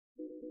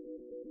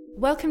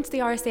Welcome to the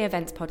RSA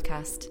Events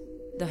Podcast,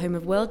 the home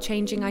of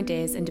world-changing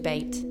ideas and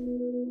debate.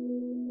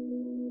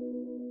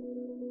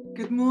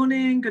 Good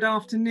morning, good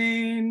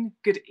afternoon,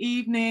 good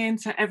evening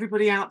to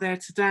everybody out there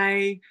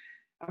today.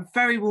 A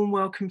very warm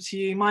welcome to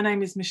you. My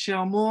name is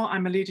Michelle Moore.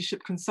 I'm a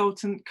leadership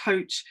consultant,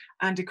 coach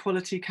and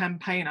equality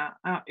campaigner.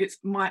 It's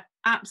my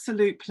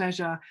absolute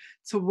pleasure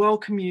to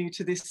welcome you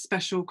to this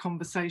special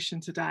conversation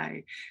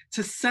today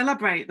to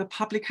celebrate the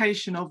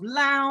publication of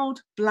Loud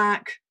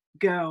Black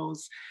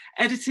Girls,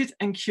 edited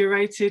and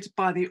curated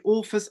by the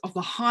authors of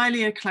the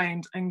highly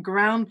acclaimed and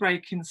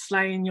groundbreaking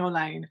Slay in Your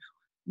Lane,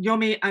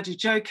 Yomi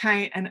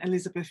Adejoke and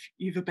Elizabeth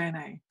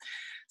Uvebene.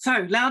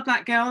 So, Loud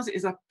Black Girls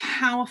is a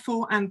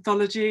powerful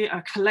anthology,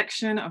 a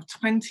collection of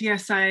 20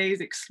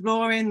 essays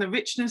exploring the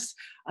richness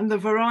and the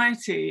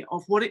variety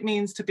of what it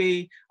means to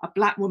be a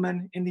Black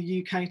woman in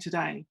the UK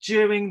today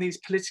during these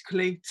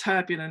politically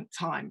turbulent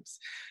times.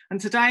 And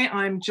today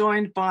I'm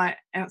joined by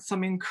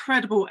some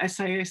incredible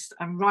essayists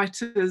and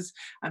writers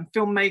and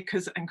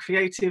filmmakers and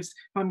creatives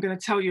who I'm going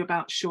to tell you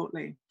about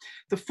shortly.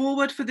 The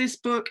foreword for this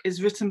book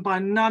is written by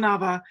none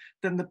other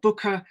than the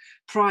Booker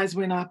Prize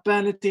winner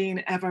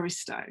Bernardine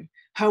Evaristo.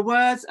 Her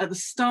words at the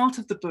start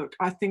of the book,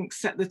 I think,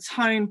 set the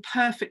tone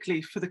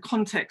perfectly for the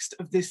context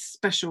of this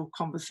special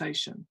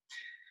conversation.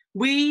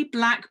 We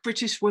Black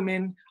British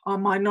women are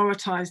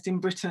minoritised in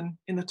Britain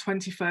in the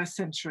 21st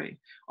century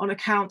on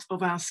account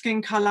of our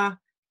skin colour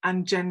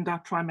and gender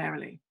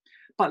primarily.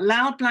 But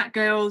Loud Black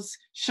Girls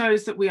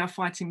shows that we are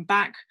fighting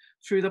back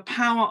through the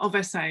power of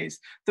essays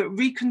that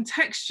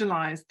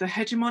recontextualise the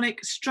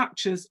hegemonic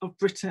structures of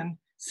Britain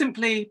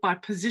simply by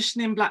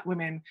positioning Black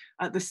women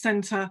at the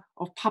centre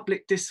of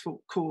public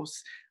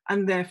discourse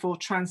and therefore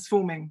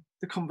transforming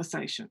the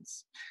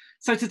conversations.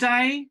 So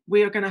today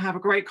we are going to have a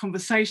great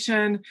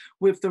conversation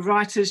with the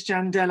writers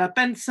Jandela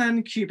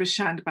Benson, Cuba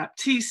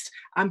Shand-Baptiste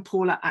and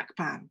Paula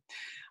Akpan.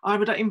 I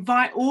would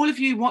invite all of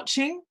you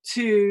watching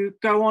to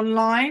go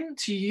online,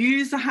 to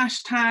use the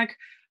hashtag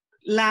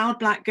Loud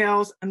Black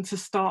Girls and to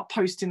start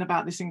posting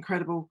about this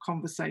incredible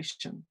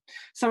conversation.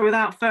 So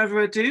without further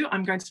ado,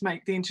 I'm going to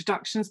make the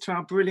introductions to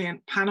our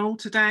brilliant panel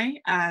today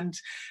and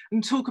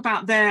talk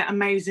about their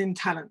amazing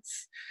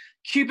talents.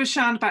 Cuba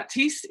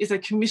Shand-Baptiste is a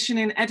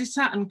commissioning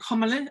editor and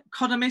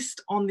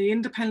columnist on the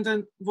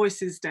Independent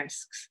Voices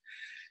desks.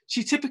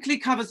 She typically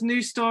covers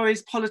news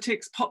stories,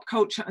 politics, pop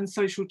culture and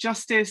social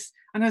justice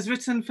and has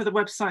written for the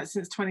website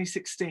since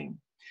 2016.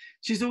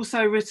 She's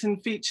also written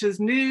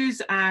features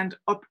news and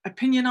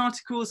opinion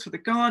articles for The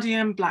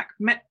Guardian, Black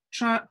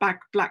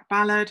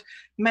Ballad,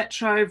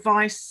 Metro,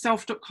 Vice,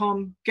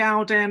 Self.com,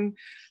 Gowden,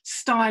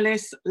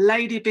 Stylist,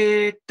 Lady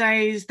Beard,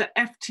 Days, The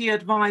FT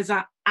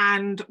Advisor,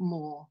 and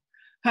more.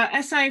 Her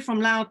essay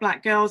from Loud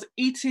Black Girls,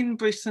 Eating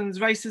Britain's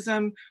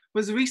Racism,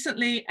 was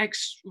recently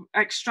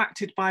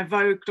extracted by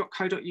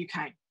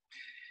Vogue.co.uk.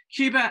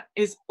 Cuba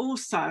is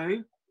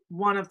also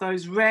one of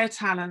those rare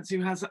talents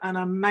who has an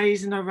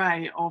amazing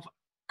array of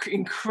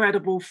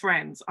incredible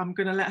friends. I'm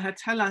going to let her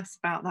tell us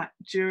about that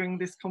during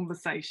this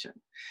conversation.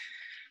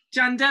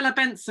 Jandela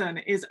Benson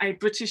is a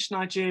British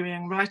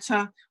Nigerian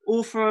writer,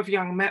 author of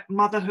Young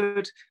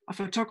Motherhood, a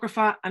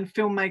photographer and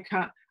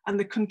filmmaker, and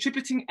the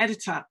contributing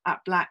editor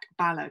at Black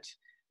Ballad,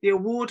 the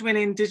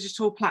award-winning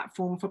digital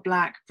platform for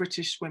Black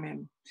British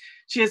women.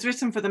 She has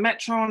written for the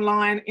Metro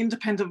Online,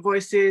 Independent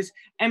Voices,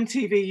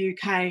 MTV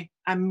UK,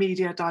 and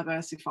Media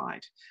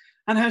Diversified.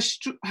 And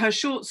her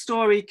short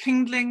story,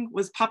 Kindling,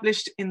 was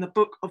published in the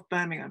Book of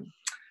Birmingham.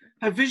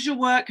 Her visual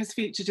work has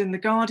featured in The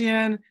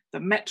Guardian,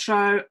 the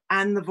Metro,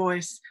 and The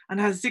Voice, and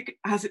has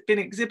been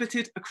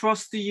exhibited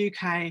across the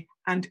UK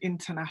and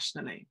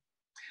internationally.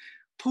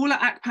 Paula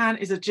Akpan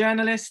is a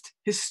journalist,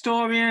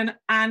 historian,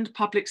 and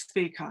public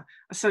speaker,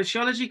 a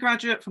sociology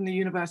graduate from the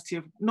University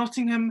of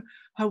Nottingham.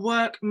 Her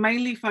work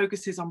mainly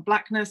focuses on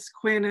Blackness,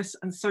 queerness,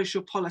 and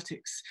social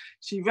politics.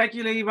 She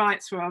regularly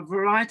writes for a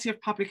variety of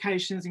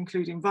publications,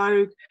 including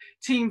Vogue,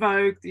 Teen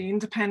Vogue, The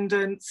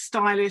Independent,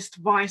 Stylist,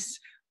 Vice,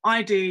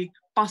 ID,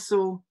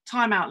 Bustle,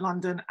 Time Out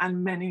London,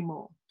 and many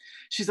more.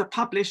 She's a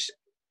published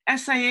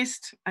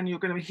essayist, and you're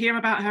going to hear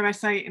about her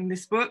essay in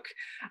this book,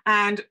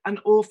 and an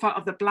author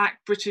of The Black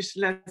British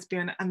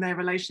Lesbian and Their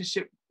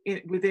Relationship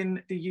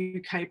within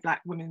the UK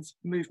Black Women's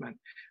Movement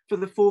for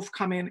the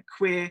forthcoming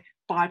Queer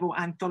Bible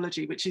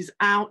Anthology, which is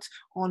out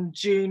on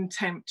June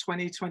 10th,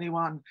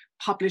 2021,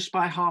 published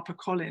by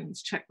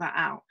HarperCollins. Check that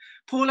out.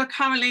 Paula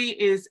currently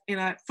is in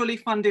a fully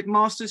funded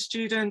master's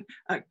student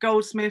at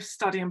Goldsmiths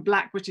studying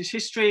Black British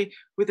history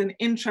with an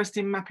interest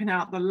in mapping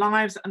out the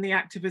lives and the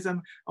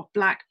activism of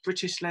Black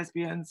British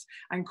lesbians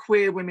and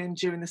queer women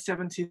during the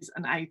 70s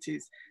and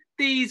 80s.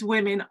 These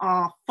women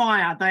are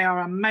fire. They are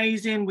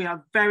amazing. We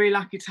are very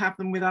lucky to have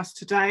them with us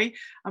today.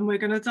 And we're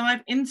going to dive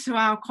into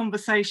our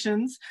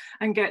conversations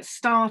and get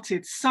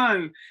started.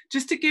 So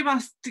just to give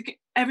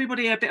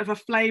everybody a bit of a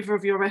flavour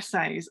of your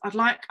essays, I'd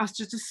like us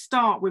to just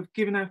start with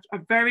giving a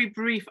very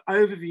brief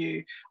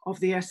overview of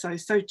the essay.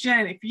 So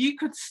Jen, if you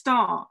could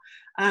start,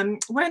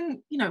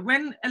 when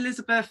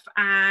Elizabeth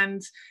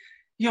and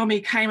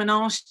Yomi came and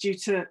asked you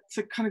to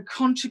kind of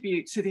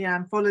contribute to the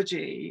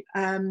anthology,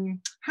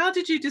 how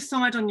did you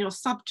decide on your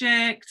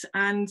subject,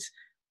 and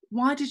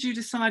why did you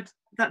decide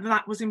that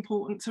that was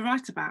important to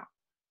write about?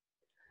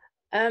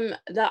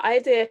 The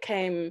idea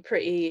came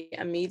pretty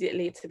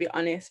immediately, to be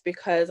honest,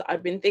 because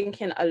I've been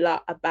thinking a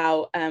lot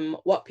about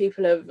what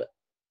people have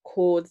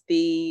called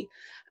the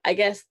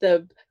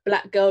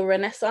Black girl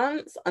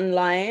renaissance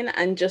online,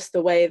 and just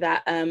the way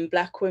that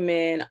Black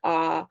women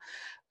are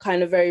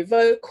kind of very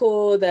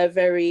vocal, they're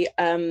very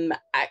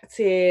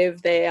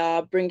active, they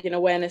are bringing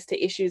awareness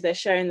to issues, they're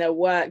sharing their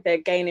work, they're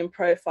gaining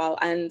profile.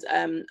 And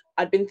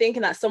I'd been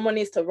thinking that someone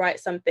needs to write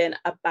something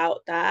about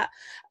that.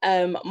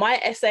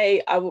 My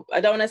essay, I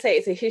don't want to say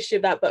it's a history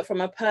of that, but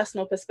from a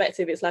personal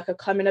perspective, it's like a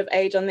coming of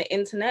age on the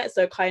internet.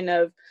 So kind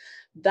of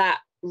that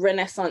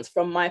renaissance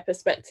from my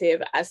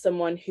perspective as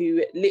someone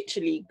who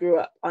literally grew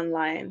up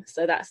online.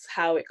 So that's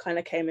how it kind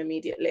of came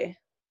immediately.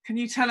 Can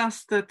you tell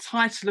us the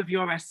title of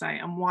your essay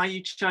and why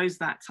you chose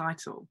that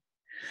title?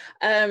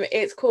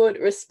 It's called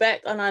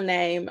Respect on Our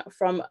Name,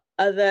 from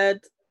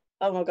Othered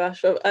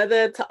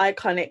to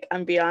Iconic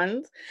and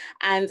Beyond.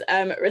 And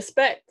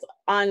Respect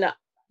on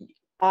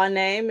Our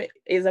Name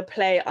is a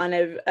play on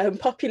a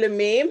popular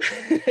meme.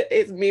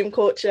 It's meme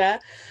culture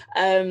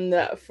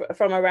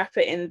from a rapper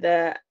in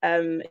the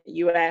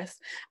US.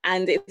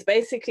 And it's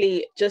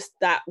basically just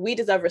that we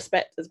deserve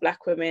respect as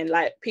Black women.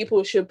 Like,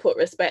 people should put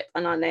respect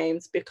on our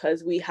names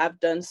because we have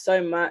done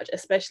so much,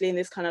 especially in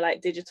this kind of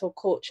like digital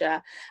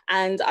culture.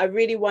 And I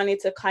really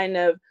wanted to kind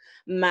of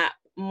map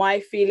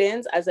my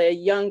feelings as a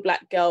young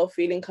Black girl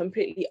feeling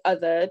completely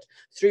othered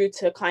through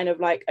to kind of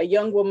like a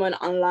young woman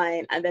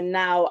online, and then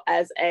now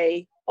as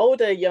a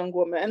older young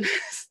woman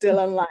still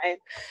online.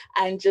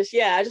 And just,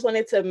 yeah, I just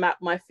wanted to map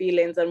my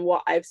feelings and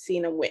what I've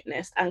seen and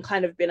witnessed and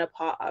kind of been a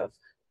part of.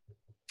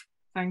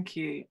 Thank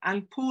you.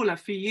 And Paula,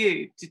 for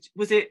you,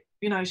 was it,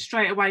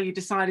 straight away you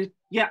decided,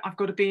 yeah, I've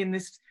got to be in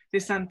this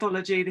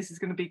anthology, this is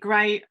going to be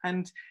great?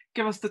 And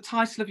give us the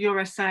title of your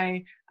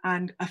essay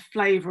and a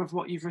flavour of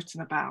what you've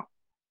written about.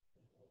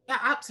 Yeah,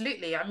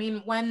 absolutely. I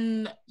mean,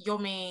 when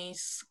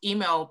Yomi's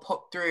email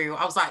popped through,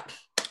 I was like,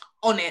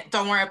 on it,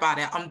 don't worry about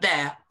it, I'm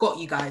there, got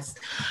you guys.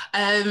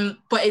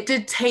 But it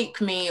did take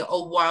me a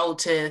while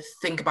to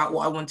think about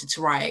what I wanted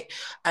to write.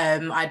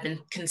 I'd been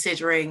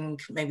considering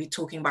maybe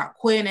talking about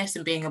queerness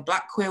and being a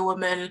Black queer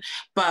woman,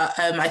 but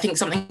I think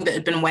something that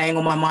had been weighing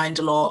on my mind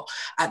a lot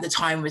at the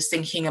time was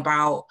thinking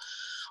about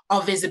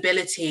our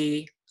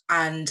visibility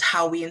and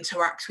how we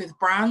interact with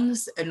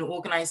brands and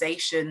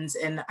organizations.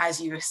 And as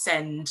you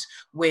ascend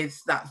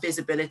with that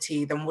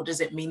visibility, then what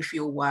does it mean for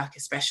your work,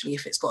 especially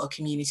if it's got a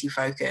community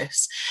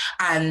focus?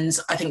 And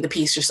I think the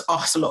piece just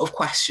asks a lot of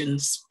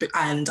questions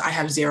and I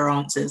have zero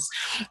answers.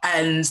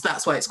 And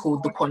that's why it's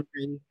called The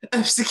Quandary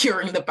of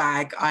Securing the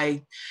Bag.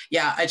 I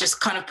just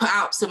kind of put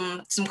out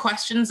some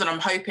questions, and I'm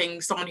hoping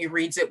someone who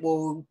reads it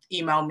will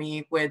email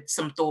me with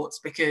some thoughts,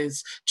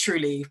 because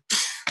truly,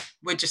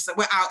 we're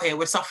out here,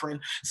 we're suffering.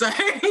 So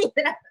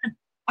yeah.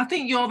 I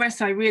think your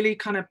essay really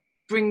kind of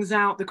brings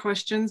out the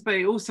questions, but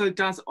it also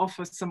does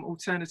offer some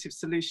alternative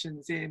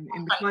solutions in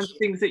the kinds of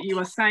things that you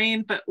are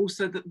saying, but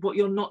also what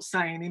you're not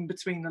saying in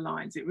between the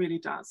lines. It really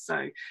does.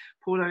 So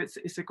Paula,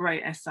 it's a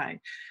great essay.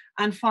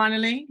 And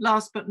finally,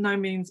 last but no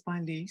means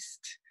by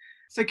least,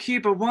 so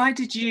Cuba, why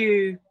did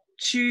you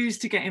choose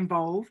to get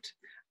involved,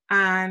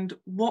 and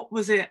what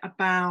was it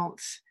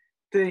about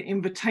the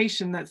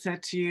invitation that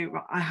said to you,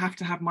 I have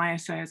to have my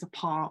essay as a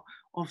part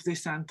of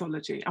this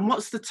anthology? And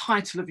what's the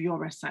title of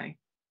your essay?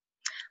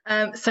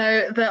 I'll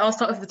start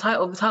with the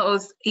title. The title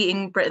is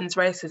Eating Britain's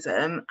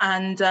Racism.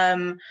 And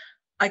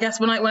I guess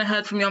when I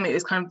heard from Yomi, it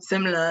was kind of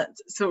similar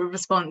sort of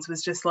response,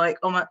 was just like,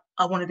 oh,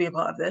 I want to be a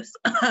part of this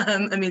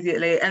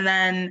immediately. And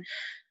then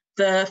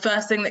the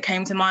first thing that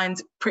came to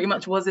mind pretty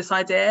much was this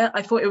idea.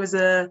 I thought it was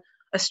a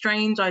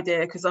strange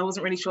idea because I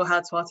wasn't really sure how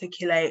to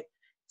articulate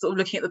sort of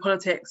looking at the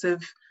politics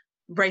of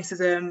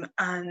racism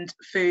and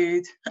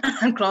food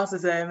and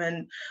classism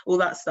and all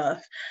that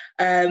stuff,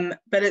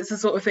 but it's the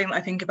sort of thing that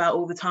I think about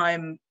all the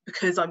time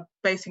because I'm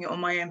basing it on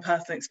my own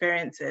personal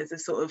experiences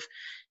of sort of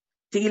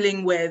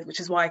dealing with, which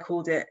is why I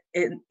called it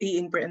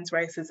Eating Britain's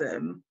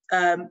Racism,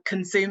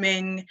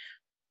 consuming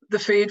the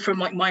food from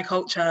like my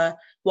culture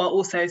while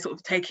also sort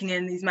of taking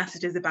in these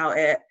messages about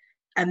it,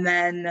 and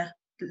then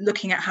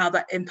looking at how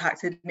that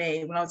impacted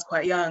me when I was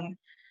quite young,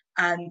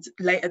 and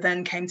later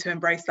then came to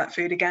embrace that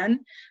food again.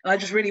 And I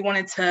just really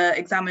wanted to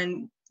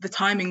examine the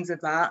timings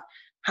of that,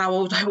 how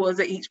old I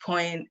was at each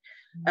point,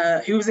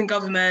 who was in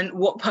government,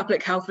 what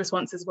public health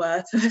responses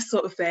were to this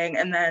sort of thing.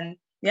 And then,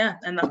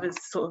 and that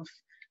was sort of,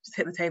 just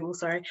hit the table,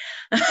 sorry.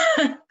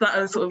 That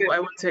was sort of what I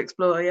wanted to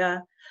explore, yeah.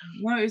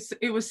 No,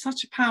 it was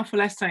such a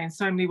powerful essay in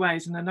so many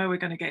ways, and I know we're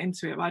going to get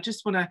into it, but I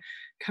just want to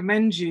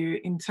commend you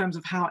in terms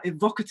of how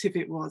evocative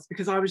it was,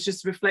 because I was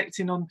just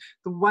reflecting on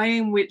the way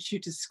in which you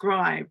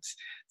described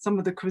some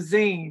of the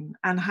cuisine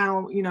and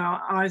how, you know,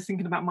 I was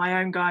thinking about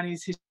my own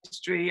Guyanese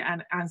history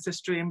and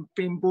ancestry and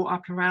being brought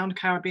up around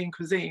Caribbean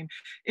cuisine.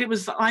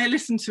 I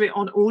listened to it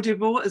on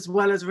Audible as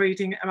well as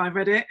reading, and I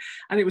read it,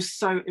 and it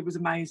was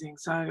amazing.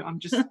 So I'm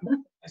just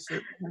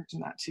to mention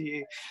that to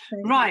you.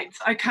 Right,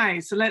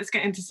 okay, so let's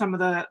get into some of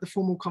the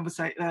formal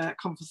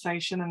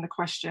conversation and the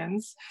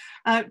questions.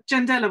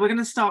 Jendela, we're going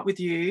to start with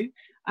you.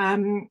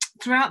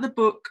 Throughout the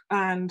book,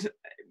 and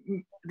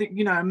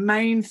you know, a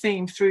main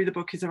theme through the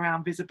book is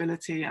around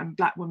visibility, and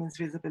Black women's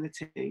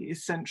visibility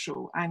is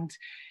central. And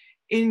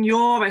in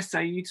your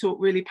essay, you talk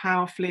really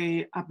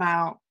powerfully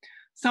about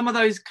some of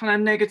those kind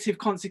of negative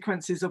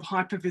consequences of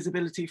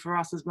hypervisibility for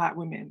us as Black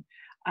women.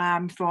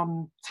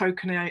 From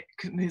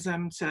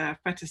tokenism to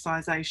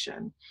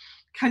fetishization.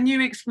 Can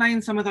you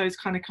explain some of those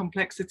kind of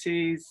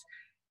complexities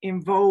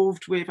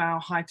involved with our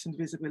heightened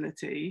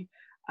visibility,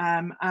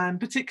 and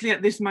particularly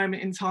at this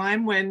moment in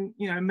time when,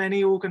 you know,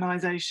 many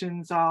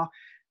organisations are,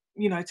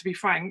 you know, to be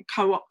frank,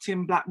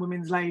 co-opting Black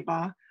women's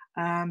labour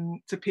to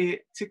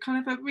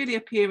kind of really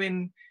appear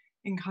in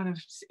kind of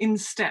in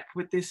step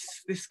with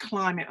this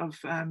climate of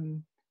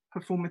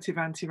performative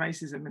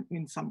anti-racism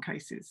in some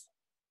cases?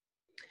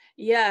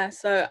 Yeah,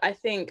 so I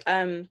think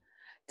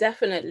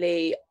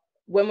definitely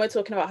when we're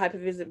talking about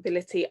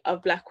hypervisibility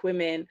of Black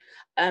women,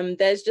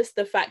 there's just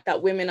the fact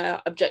that women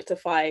are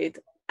objectified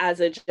as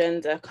a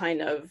gender,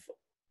 kind of,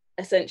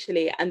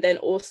 essentially, and then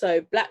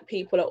also Black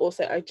people are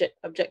also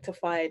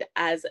objectified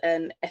as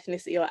an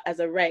ethnicity or as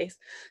a race.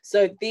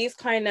 So these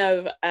kind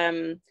of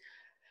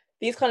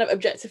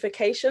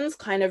objectifications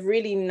kind of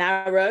really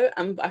narrow,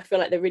 and I feel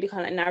like they're really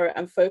kind of narrow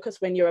and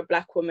focused when you're a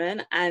Black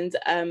woman. And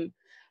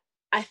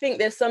I think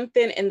there's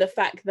something in the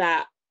fact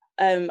that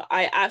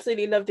I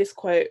absolutely love this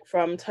quote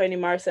from Toni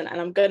Morrison, and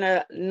I'm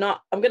gonna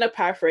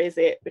paraphrase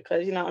it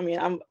because, you know what I mean,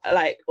 I'm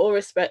like, all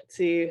respect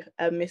to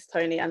Miss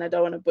Toni, and I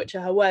don't want to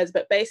butcher her words,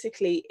 but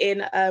basically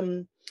in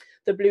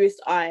The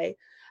Bluest Eye,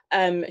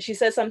 she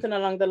says something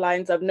along the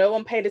lines of, no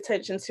one paid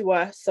attention to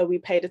us, so we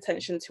paid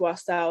attention to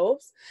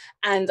ourselves.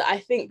 And I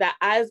think that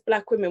as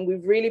Black women,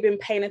 we've really been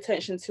paying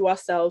attention to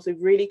ourselves. We've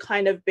really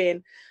kind of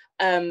been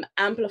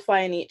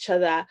amplifying each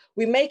other.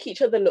 We make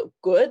each other look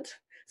good.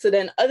 So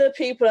then other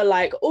people are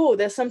like, oh,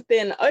 there's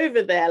something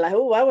over there. Like,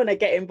 oh, I want to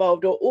get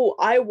involved, or, oh,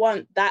 I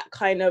want that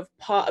kind of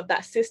part of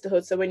that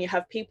sisterhood. So when you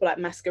have people like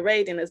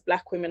masquerading as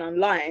Black women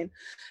online,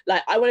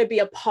 like, I want to be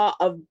a part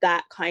of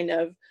that kind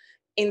of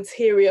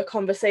interior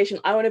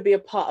conversation. I want to be a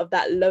part of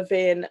that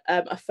loving,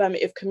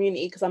 affirmative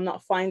community, because I'm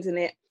not finding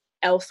it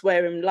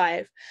elsewhere in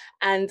life.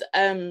 And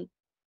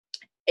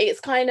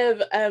it's kind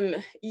of,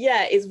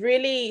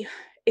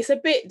 it's a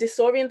bit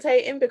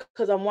disorientating,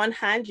 because on one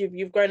hand,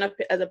 you've grown up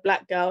as a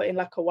Black girl in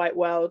like a white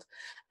world,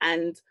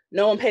 and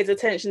no one pays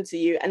attention to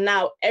you. And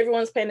now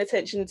everyone's paying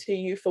attention to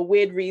you for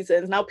weird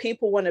reasons. Now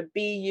people want to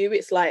be you.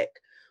 It's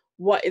like,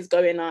 what is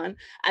going on?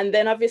 And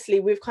then obviously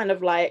we've kind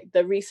of like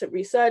the recent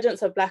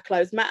resurgence of Black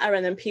Lives Matter,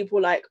 and then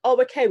people like,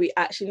 oh, okay, we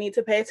actually need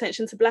to pay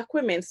attention to Black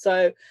women.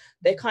 So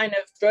they kind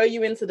of throw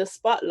you into the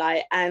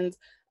spotlight and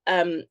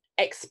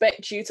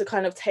expect you to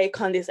kind of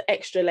take on this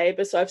extra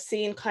labor. So I've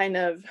seen kind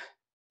of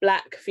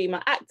Black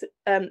female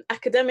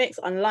academics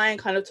online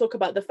kind of talk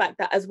about the fact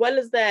that as well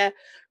as their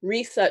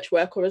research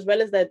work, or as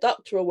well as their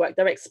doctoral work,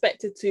 they're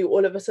expected to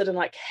all of a sudden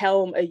like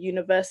helm a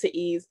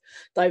university's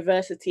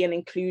diversity and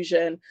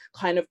inclusion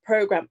kind of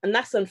program. And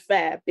that's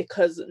unfair,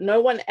 because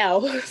no one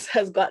else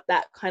has got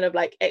that kind of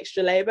like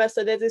extra labor.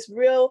 So there's this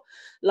real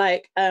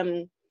like,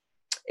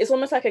 it's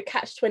almost like a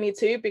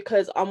catch-22,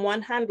 because on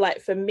one hand,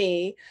 like for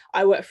me,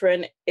 I work for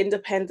an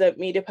independent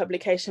media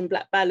publication,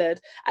 Black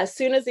Ballad. As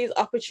soon as these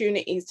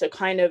opportunities to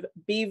kind of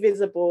be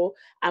visible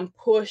and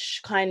push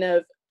kind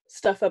of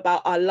stuff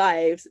about our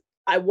lives,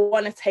 I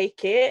want to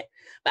take it.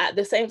 But at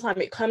the same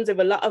time, it comes with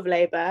a lot of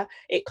labor.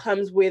 It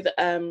comes with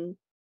a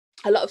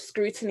lot of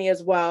scrutiny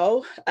as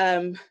well.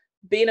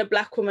 Being a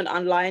Black woman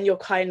online, you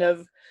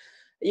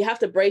have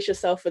to brace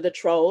yourself for the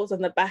trolls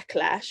and the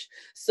backlash.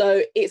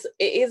 So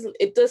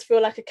it does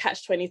feel like a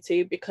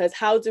catch-22, because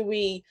how do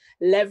we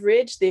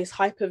leverage this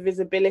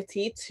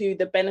hypervisibility to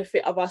the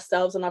benefit of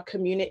ourselves and our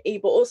community,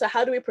 but also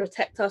how do we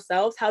protect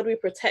ourselves? How do we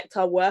protect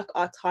our work,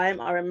 our time,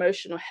 our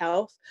emotional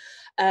health?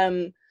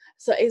 So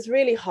it's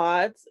really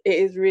hard. It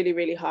is really,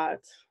 really hard.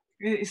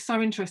 It's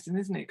so interesting,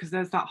 isn't it? Because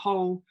there's that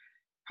whole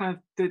kind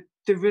of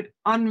the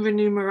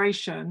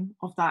unremuneration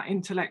of that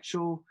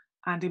intellectual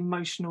and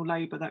emotional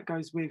labor that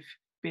goes with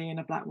being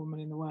a Black woman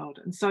in the world.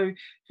 And so if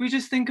we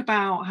just think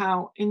about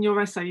how in your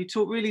essay you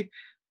talk really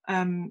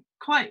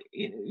quite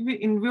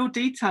in real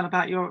detail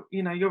about your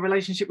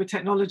relationship with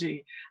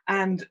technology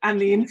and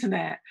the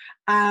internet,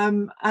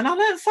 and I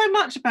learned so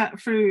much about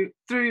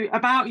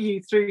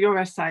you through your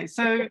essay.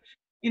 So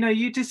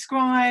you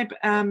describe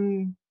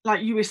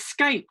like you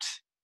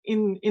escaped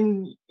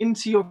into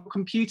your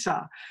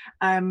computer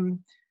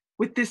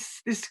with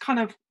this kind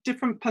of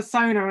different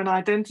persona and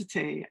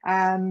identity,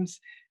 and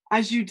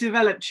as you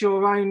developed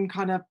your own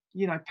kind of,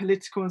 you know,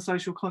 political and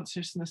social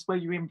consciousness where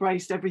you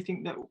embraced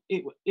everything that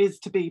it is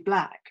to be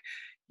Black,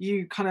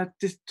 you kind of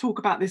just talk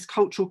about this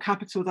cultural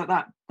capital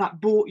that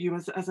brought you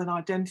as an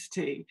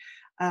identity,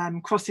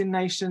 crossing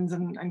nations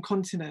and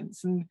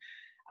continents,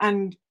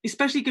 and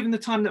especially given the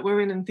time that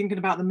we're in and thinking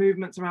about the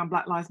movements around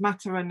Black Lives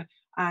Matter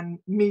and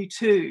Me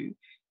Too,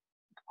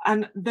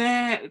 and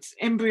their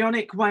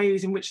embryonic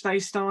ways in which they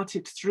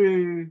started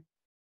through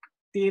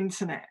the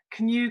internet.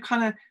 Can you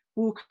kind of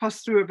walk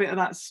us through a bit of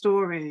that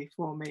story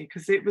for me?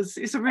 Because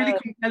it's a really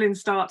compelling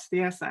start to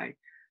the essay.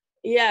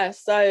 Yeah,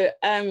 so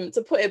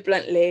to put it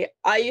bluntly,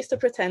 I used to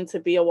pretend to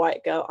be a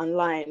white girl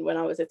online when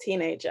I was a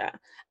teenager.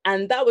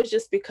 And that was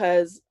just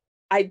because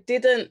I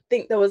didn't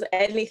think there was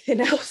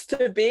anything else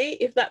to be,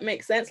 if that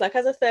makes sense. Like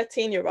as a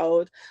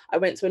 13-year-old, I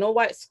went to an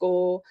all-white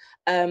school.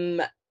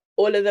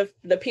 All of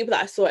the people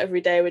that I saw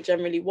every day were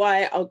generally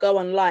white. I'll go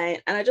online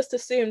and I just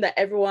assumed that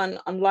everyone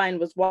online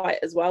was white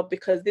as well,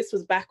 because this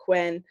was back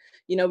when,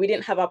 you know, we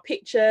didn't have our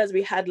pictures.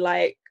 We had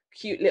like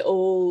cute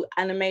little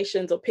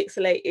animations or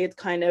pixelated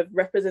kind of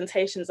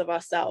representations of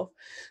ourselves.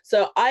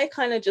 So I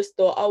kind of just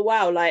thought, oh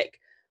wow, like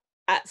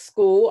at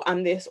school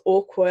I'm this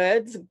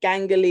awkward,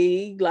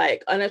 gangly,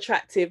 like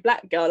unattractive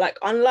Black girl. Like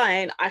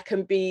online I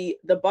can be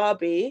the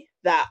Barbie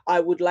that I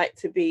would like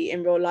to be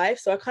in real life.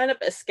 So I kind of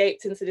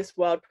escaped into this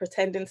world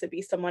pretending to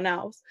be someone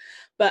else.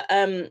 But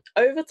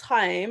over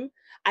time,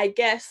 I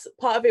guess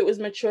part of it was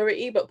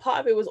maturity, but part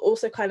of it was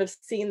also kind of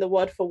seeing the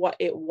world for what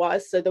it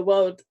was. So the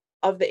world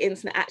of the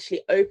internet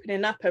actually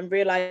opening up and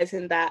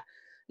realizing that,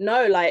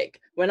 no,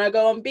 like when I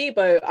go on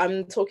Bebo,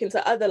 I'm talking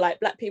to other like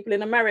Black people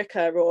in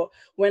America, or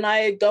when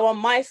I go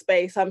on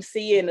MySpace, I'm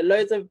seeing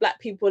loads of Black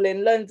people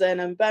in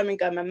London and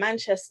Birmingham and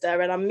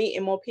Manchester, and I'm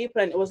meeting more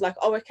people. And it was like,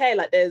 oh, okay,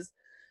 like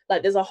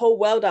there's a whole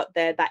world out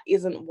there that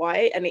isn't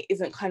white and it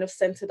isn't kind of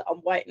centered on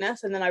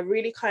whiteness. And then I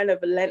really kind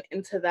of lent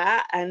into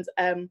that and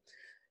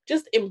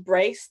just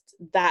embraced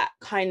that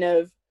kind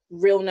of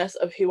realness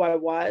of who I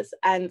was.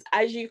 And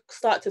as you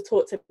start to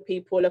talk to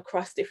people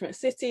across different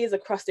cities,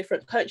 across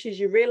different countries,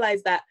 you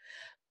realize that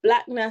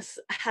Blackness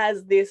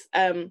has this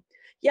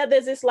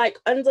there's this like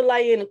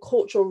underlying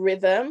cultural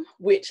rhythm,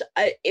 which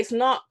it's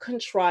not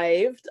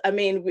contrived. I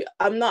mean,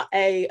 I'm not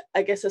a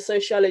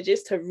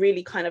sociologist to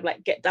really kind of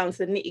like get down to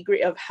the nitty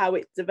gritty of how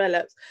it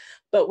develops.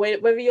 But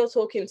whether you're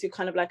talking to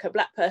kind of like a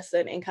Black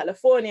person in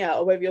California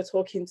or whether you're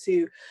talking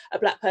to a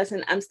Black person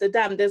in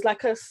Amsterdam, there's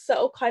like a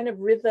subtle kind of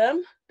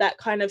rhythm that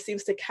kind of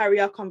seems to carry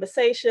our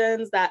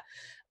conversations, that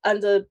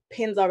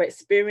underpins our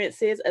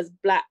experiences as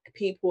Black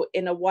people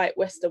in a white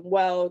Western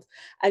world.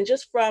 And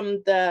just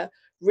from the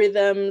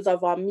rhythms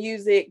of our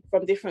music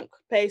from different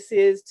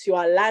places, to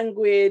our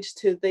language,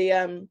 to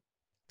the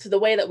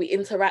way that we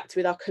interact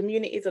with our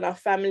communities and our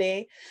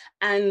family.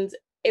 And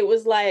it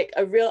was like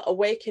a real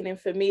awakening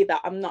for me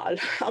that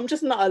I'm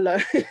just not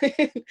alone.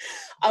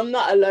 I'm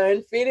not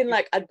alone, feeling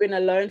like I'd been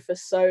alone for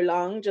so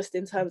long, just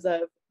in terms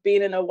of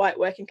being in a white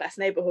working class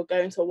neighborhood,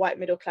 going to a white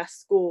middle class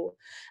school.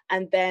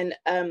 And then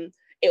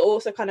it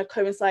also kind of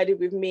coincided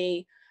with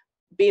me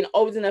being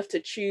old enough to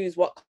choose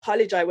what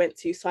college I went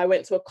to. So I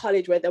went to a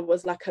college where there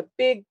was like a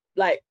big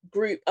like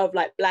group of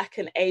like Black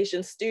and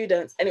Asian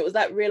students. And it was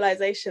that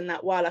realization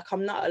that, wow, like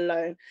I'm not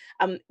alone.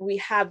 We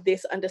have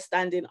this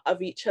understanding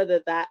of each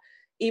other, that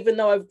even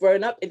though I've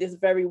grown up in this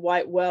very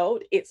white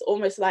world, it's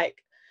almost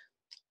like,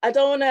 I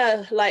don't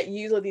want to like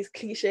use all these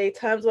cliche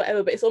terms or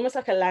whatever, but it's almost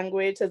like a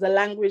language. There's a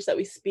language that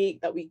we speak,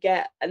 that we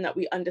get, and that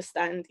we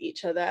understand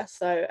each other.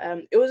 So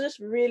it was just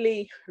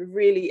really,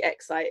 really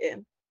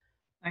exciting.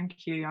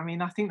 Thank you. I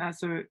mean, I think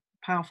that's a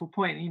powerful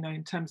point, you know,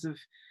 in terms of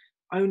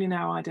owning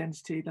our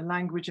identity, the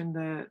language, and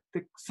the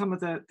some of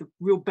the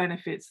real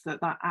benefits that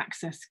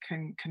access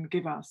can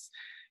give us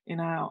in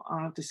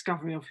our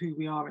discovery of who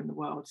we are in the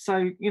world.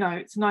 So, you know,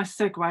 it's a nice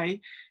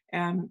segue.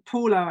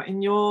 Paula,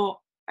 in your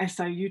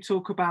essay, you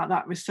talk about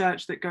that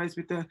research that goes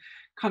with the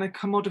kind of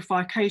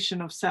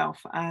commodification of self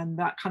and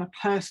that kind of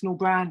personal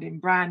branding,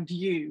 brand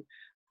you,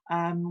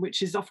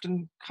 which is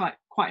often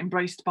quite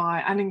embraced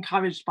by and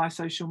encouraged by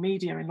social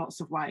media in lots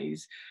of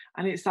ways.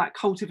 And it's that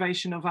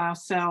cultivation of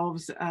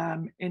ourselves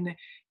in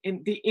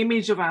the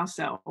image of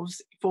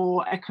ourselves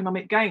for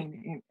economic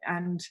gain.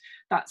 And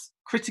that's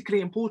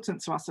critically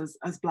important to us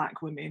as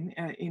Black women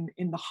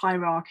in the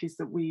hierarchies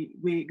that we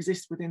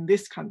exist within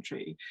this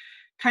country.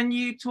 Can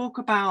you talk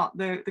about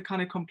the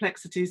kind of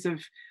complexities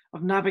of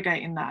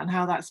navigating that and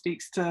how that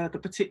speaks to the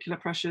particular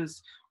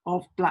pressures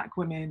of Black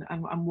women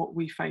and what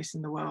we face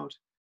in the world?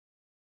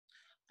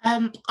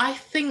 I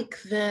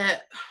think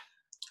that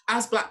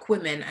as Black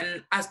women,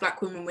 and as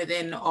Black women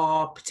within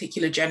our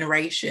particular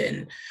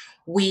generation,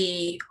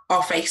 we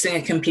are facing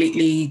a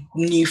completely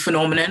new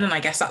phenomenon. And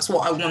I guess that's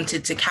what I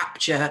wanted to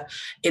capture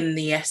in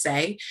the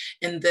essay,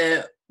 in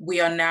that we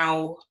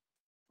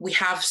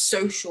have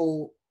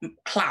social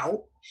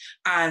clout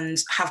and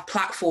have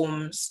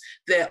platforms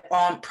that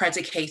aren't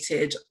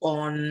predicated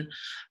on,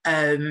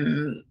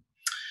 that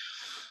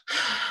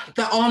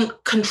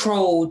aren't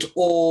controlled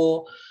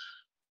or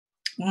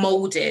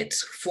molded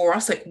for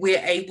us. Like,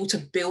 we're able to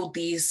build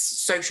these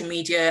social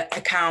media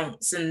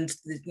accounts and,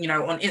 you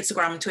know, on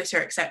Instagram and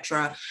Twitter,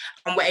 etc.,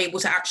 and we're able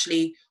to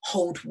actually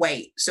hold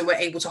weight. So we're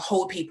able to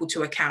hold people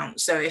to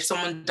account. So if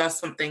someone does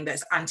something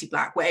that's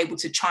anti-Black, we're able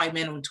to chime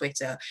in on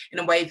Twitter in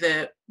a way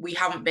that we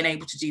haven't been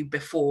able to do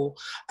before,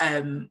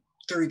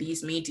 through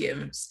these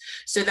mediums.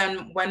 So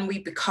then when we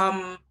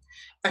become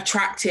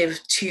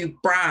attractive to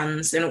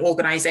brands and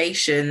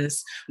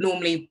organizations,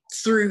 normally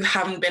through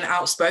having been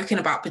outspoken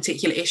about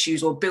particular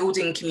issues or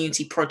building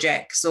community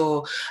projects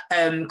or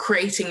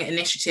creating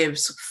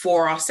initiatives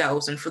for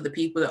ourselves and for the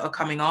people that are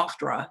coming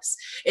after us,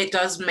 it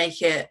does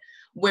make it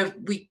where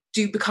we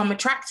do become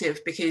attractive,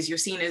 because you're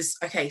seen as,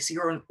 okay, so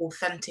you're an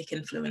authentic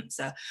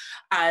influencer.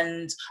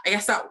 And I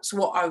guess that's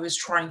what I was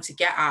trying to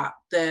get at,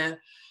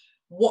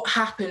 what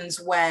happens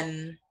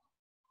when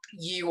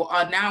you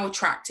are now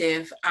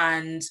attractive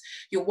and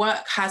your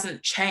work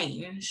hasn't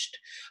changed,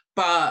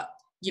 but,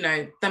 you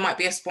know, there might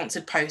be a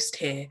sponsored post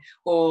here,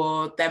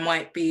 or there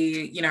might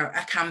be, you know,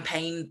 a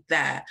campaign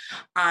there.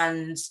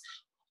 And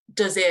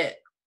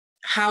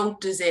how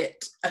does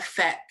it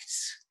affect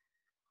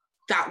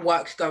that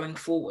work going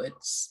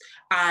forwards?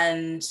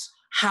 And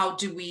how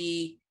do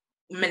we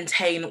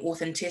maintain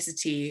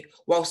authenticity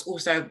whilst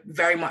also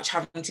very much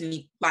having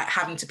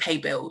to pay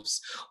bills,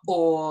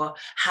 or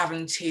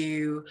having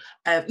to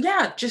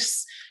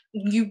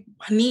you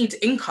need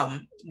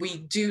income. We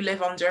do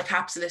live under a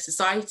capitalist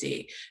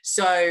society.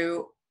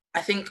 So I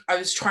think I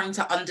was trying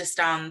to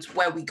understand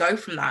where we go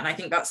from that. And I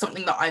think that's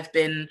something that I've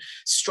been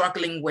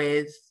struggling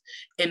with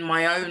in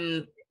my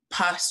own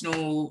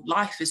personal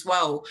life as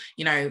well.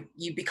 You know,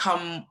 you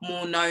become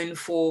more known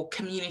for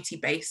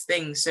community-based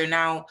things. So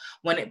now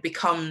when it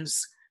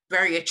becomes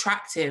very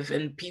attractive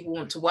and people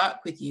want to work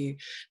with you,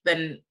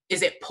 then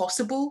is it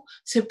possible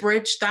to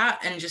bridge that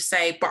and just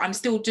say, but I'm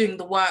still doing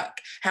the work,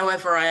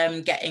 however I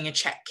am getting a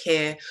check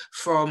here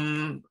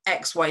from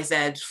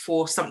XYZ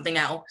for something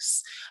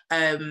else?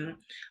 And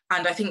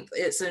I think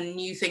it's a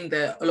new thing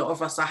that a lot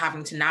of us are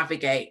having to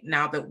navigate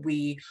now that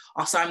we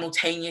are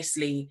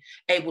simultaneously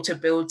able to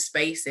build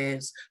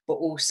spaces, but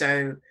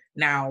also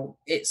now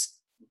it's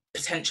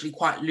potentially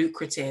quite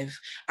lucrative.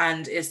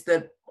 And it's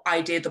the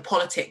idea, the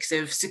politics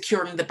of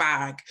securing the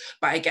bag.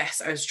 But I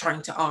guess I was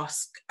trying to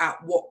ask, at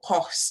what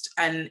cost?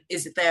 And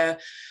is there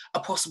a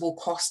possible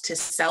cost to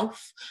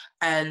self?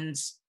 And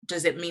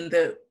does it mean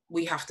that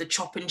we have to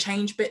chop and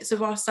change bits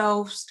of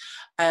ourselves?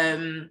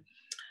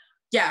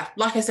 Yeah,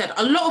 like I said,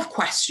 a lot of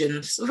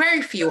questions,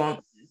 very few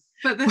answers.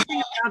 But the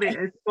thing about it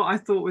is, what I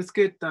thought was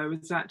good though,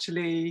 is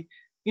actually,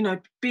 you know,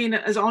 being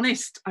as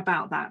honest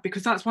about that,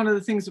 because that's one of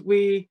the things that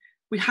we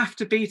have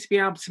to be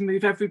able to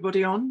move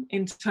everybody on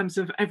in terms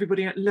of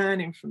everybody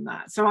learning from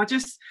that. So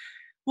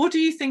what do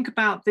you think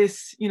about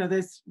this? You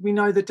know, we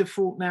know the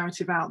default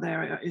narrative out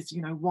there is,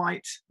 you know,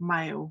 white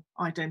male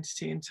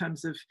identity in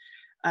terms of,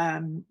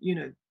 you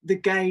know, the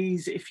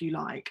gaze, if you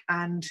like.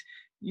 And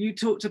you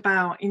talked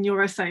about in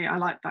your essay, I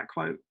like that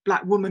quote,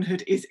 Black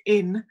womanhood is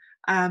in,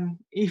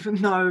 even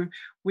though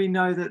we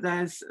know that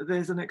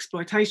there's an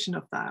exploitation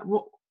of that.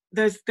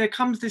 There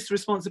comes this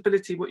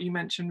responsibility, what you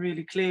mentioned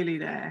really clearly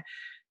there,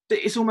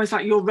 that it's almost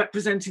like you're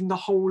representing the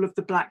whole of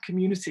the Black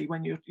community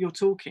when you're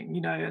talking, you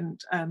know,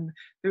 and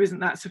there isn't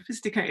that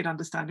sophisticated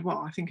understanding.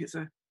 Well, I think it's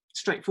a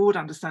straightforward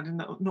understanding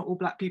that not all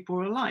Black people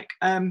are alike.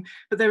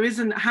 But there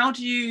isn't. How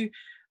do you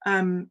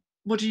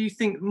what do you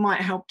think might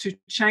help to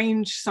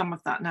change some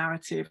of that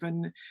narrative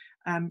and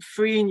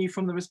freeing you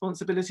from the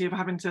responsibility of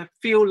having to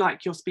feel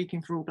like you're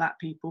speaking for all Black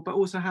people, but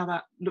also how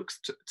that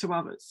looks to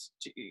others?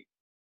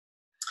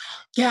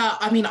 Yeah,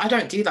 I mean, I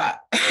don't do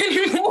that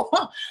anymore.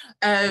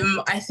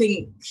 I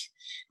think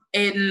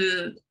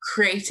in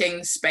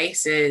creating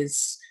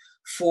spaces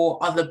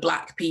for other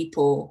Black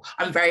people,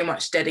 I'm very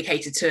much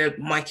dedicated to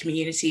my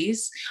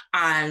communities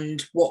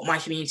and what my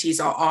communities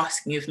are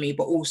asking of me,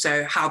 but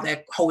also how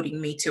they're holding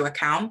me to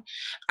account.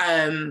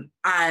 And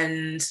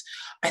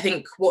I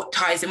think what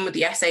ties in with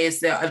the essay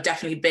is that I've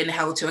definitely been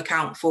held to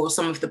account for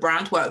some of the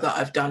brand work that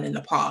I've done in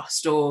the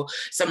past, or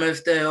some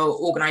of the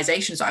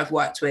organizations that I've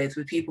worked with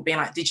people being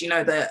like, did you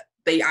know that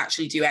they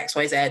actually do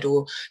XYZ,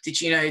 or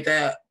did you know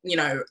that, you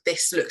know,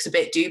 this looks a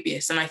bit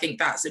dubious? And I think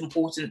that's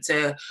important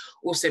to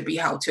also be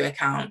held to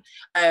account.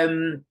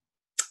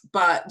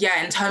 But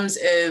yeah, in terms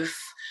of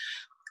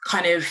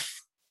kind of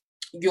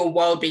your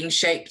world being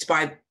shaped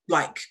by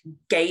like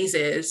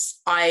gazes,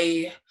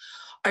 I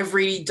don't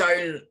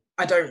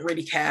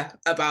really care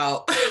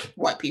about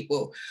white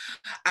people.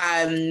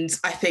 And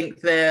I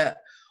think that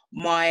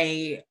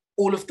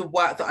all of the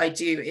work that I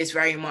do is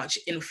very much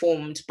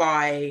informed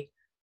by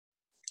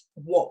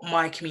what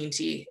my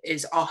community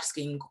is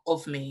asking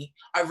of me.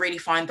 I really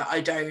find that I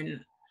don't,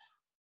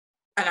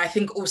 and I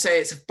think also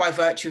it's by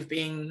virtue of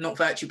being, not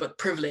virtue, but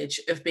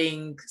privilege of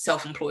being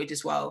self-employed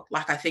as well.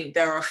 Like, I think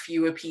there are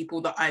fewer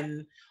people that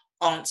I'm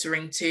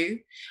answering to,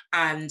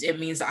 and it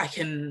means that I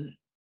can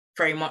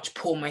very much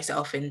pour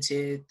myself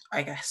into,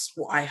 I guess,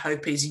 what I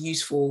hope is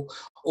useful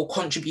or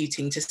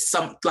contributing to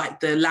some, like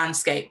the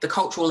landscape, the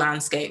cultural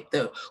landscape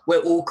that we're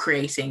all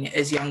creating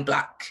as young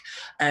Black,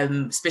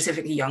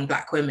 specifically young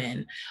Black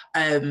women.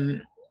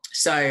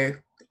 So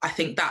I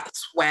think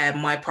that's where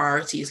my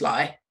priorities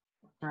lie.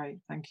 Great,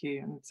 thank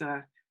you.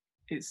 And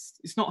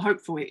it's not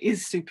hopeful, it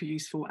is super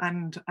useful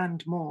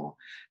and more.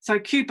 So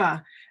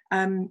Cuba,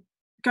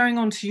 going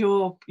on to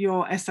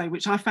your essay,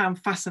 which I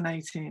found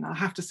fascinating. I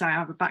have to say, I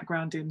have a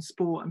background in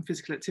sport and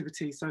physical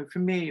activity, so for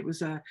me it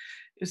was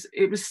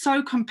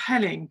so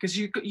compelling, because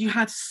you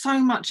had so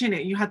much in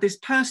it. You had this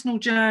personal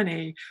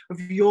journey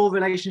of your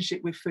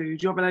relationship with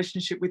food, your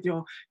relationship with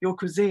your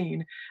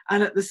cuisine,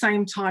 and at the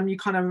same time you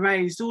kind of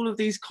raised all of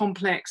these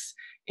complex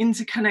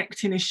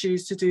interconnecting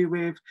issues to do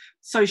with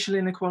social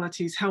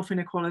inequalities, health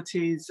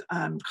inequalities,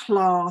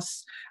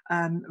 class,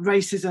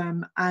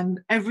 racism, and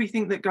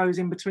everything that goes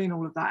in between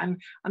all of that.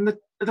 And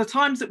the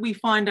times that we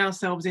find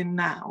ourselves in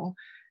now,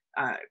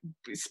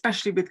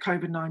 especially with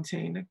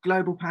COVID-19, a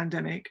global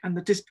pandemic, and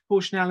the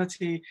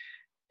disproportionality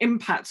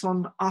impacts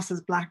on us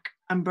as Black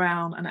and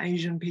brown and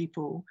Asian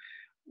people,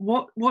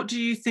 what do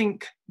you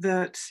think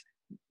that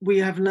we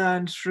have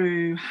learned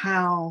through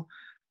how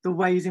the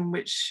ways in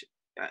which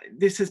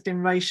this has been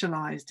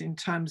racialized in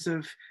terms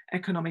of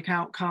economic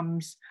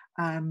outcomes,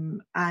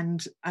 and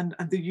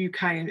the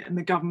UK and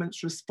the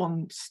government's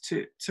response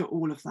to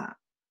all of that?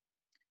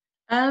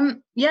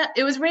 Yeah,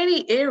 it was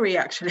really eerie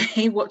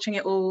actually watching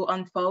it all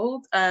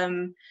unfold,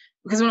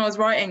 because when I was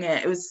writing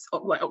it was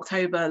like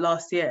October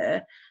last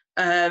year,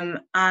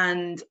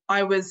 and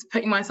I was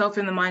putting myself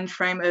in the mind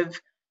frame of,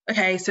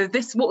 okay, so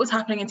what was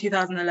happening in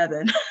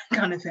 2011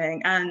 kind of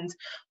thing, and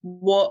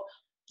what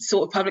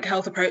sort of public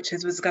health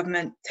approaches was the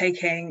government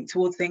taking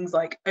towards things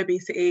like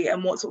obesity,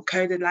 and what sort of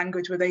coded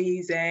language were they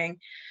using,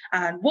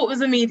 and what was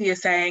the media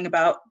saying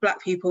about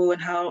Black people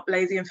and how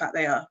lazy and fat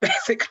they are,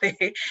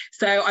 basically.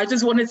 So I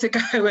just wanted to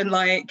go and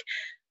like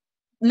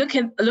look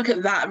at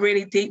that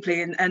really deeply,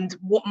 and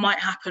what might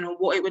happen, or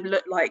what it would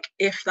look like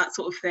if that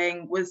sort of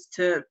thing was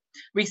to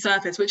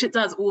resurface, which it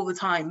does all the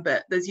time,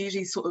 but there's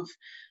usually sort of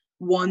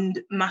one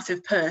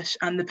massive push,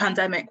 and the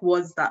pandemic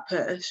was that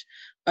push.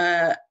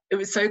 It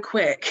was so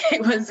quick.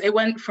 It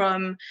went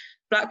from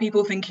Black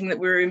people thinking that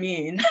we're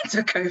immune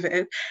to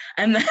COVID,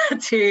 and then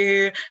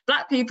to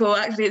Black people,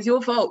 actually it's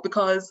your fault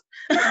because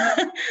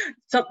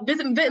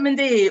vitamin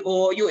D,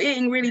 or you're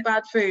eating really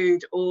bad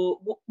food, or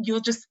you're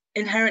just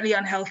inherently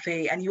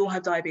unhealthy and you all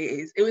have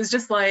diabetes. It was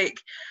just like,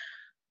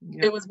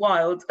 yeah. It was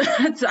wild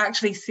to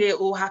actually see it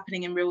all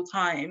happening in real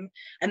time.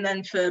 And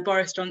then for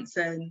Boris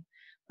Johnson,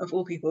 of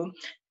all people,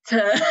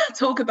 to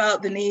talk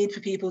about the need for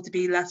people to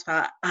be less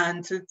fat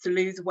and to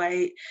lose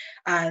weight,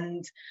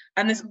 and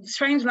this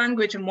strange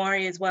language and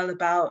worry as well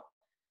about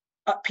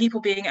people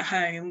being at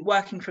home,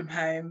 working from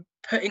home,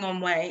 putting on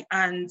weight,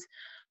 and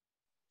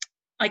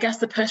I guess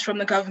the push from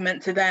the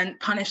government to then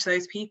punish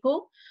those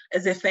people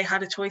as if they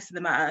had a choice in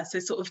the matter. So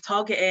sort of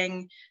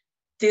targeting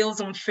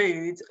deals on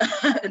food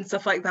and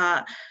stuff like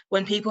that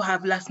when people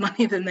have less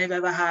money than they've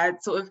ever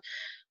had, sort of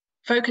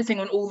focusing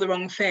on all the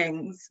wrong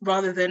things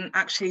rather than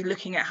actually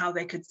looking at how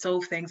they could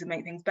solve things and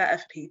make things better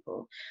for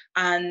people.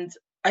 And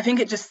I think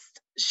it just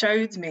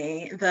showed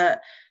me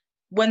that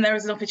when there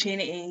is an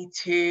opportunity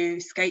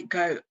to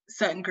scapegoat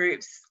certain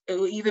groups, it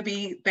will either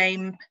be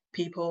BAME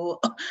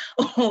people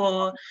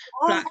or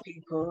Black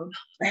people.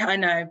 I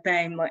know,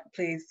 BAME, like,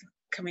 please,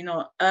 can we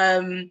not?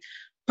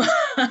 But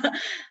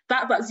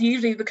that's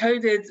usually the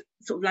coded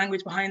sort of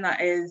language behind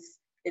that is,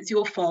 it's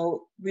your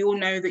fault. We all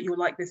know that you're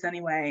like this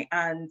anyway,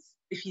 and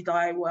if you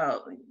die,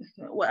 well,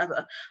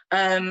 whatever.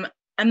 And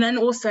then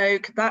also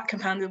that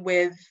compounded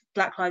with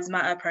Black Lives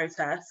Matter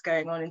protests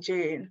going on in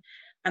June,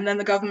 and then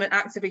the government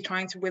actively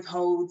trying to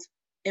withhold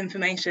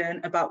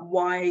information about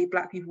why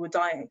Black people were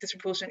dying,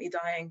 disproportionately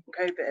dying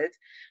from COVID,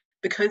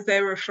 because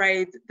they were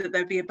afraid that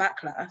there'd be a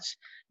backlash,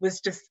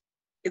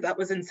 that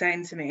was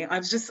insane to me. I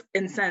was just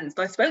incensed.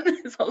 I spent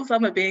this whole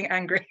summer being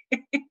angry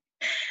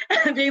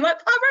and being like,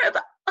 I wrote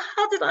about,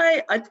 how did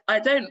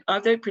I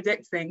don't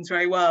predict things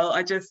very well.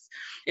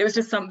 It was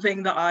just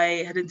something that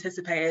I had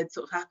anticipated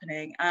sort of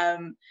happening.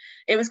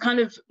 It was kind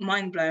of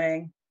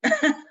mind-blowing.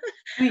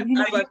 You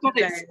got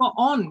it spot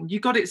on. You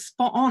got it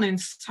spot on in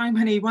so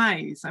many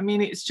ways. I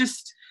mean, it's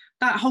just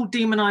that whole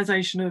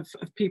demonization of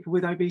people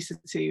with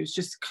obesity was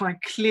just kind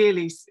of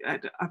clearly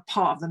a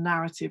part of the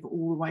narrative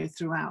all the way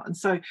throughout. And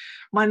so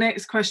my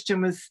next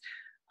question was,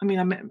 I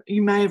mean,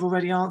 you may have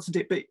already answered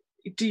it, but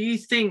do you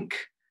think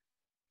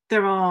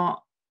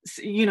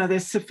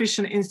there's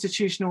sufficient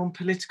institutional and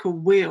political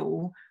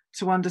will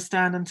to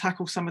understand and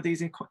tackle some of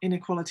these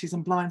inequalities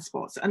and blind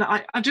spots? And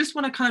I just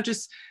want to kind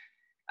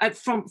of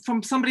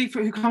from somebody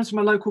who comes from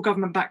a local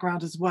government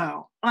background as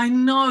well, I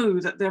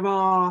know that there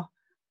are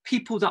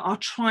people that are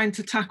trying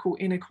to tackle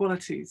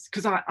inequalities,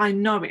 because I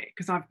know it,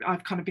 because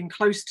I've kind of been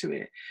close to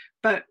it,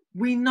 but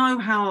we know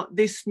how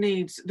this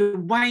needs, the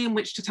way in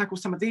which to tackle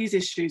some of these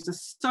issues are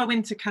so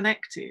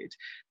interconnected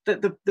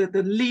that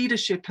the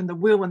leadership and the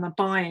will and the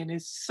buy-in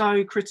is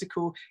so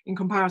critical in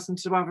comparison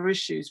to other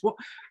issues.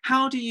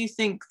 How do you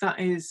think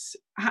that is,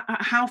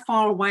 how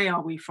far away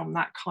are we from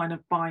that kind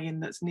of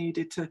buy-in that's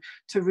needed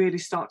to really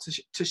start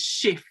to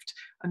shift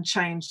and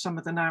change some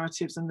of the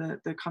narratives and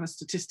the kind of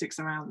statistics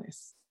around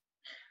this?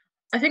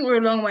 I think we're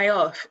a long way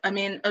off. I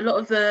mean, a lot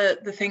of the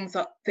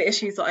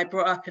issues that I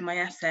brought up in my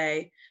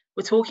essay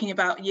were talking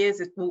about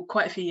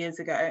quite a few years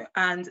ago,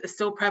 and are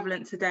still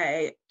prevalent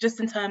today, just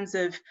in terms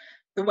of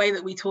the way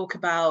that we talk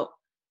about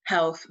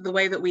health, the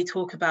way that we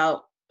talk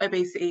about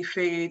obesity,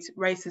 food,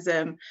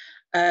 racism.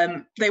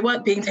 They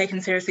weren't being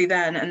taken seriously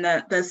then, and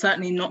they're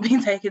certainly not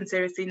being taken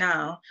seriously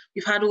now.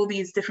 We've had all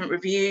these different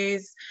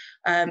reviews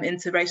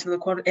into racial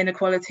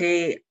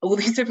inequality, all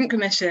these different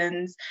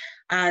commissions,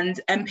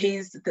 and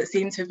MPs that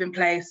seem to have been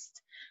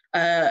placed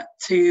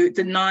to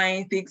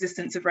deny the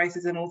existence of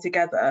racism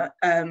altogether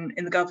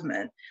in the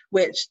government,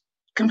 which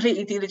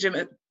completely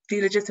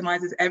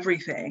delegitimizes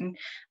everything,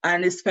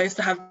 and is supposed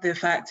to have the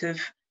effect of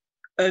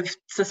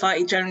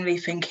society generally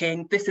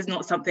thinking this is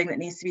not something that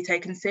needs to be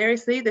taken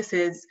seriously. This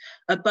is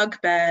a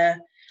bugbear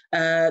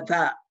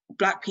that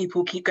Black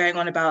people keep going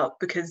on about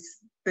because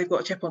they've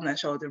got a chip on their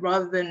shoulder,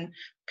 rather than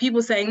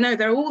people saying, no,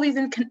 there are all these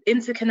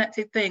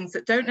interconnected things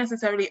that don't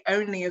necessarily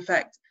only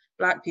affect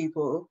Black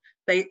people.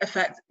 They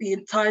affect the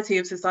entirety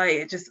of society.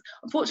 It just,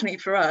 unfortunately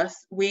for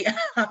us, we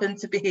happen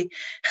to be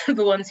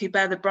the ones who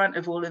bear the brunt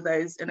of all of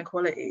those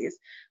inequalities,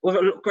 or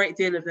a great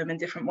deal of them in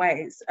different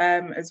ways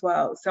as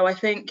well. So I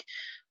think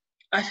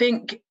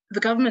the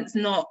government's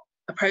not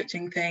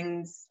approaching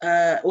things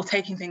or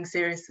taking things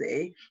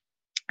seriously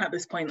at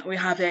this point. We're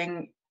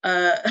having,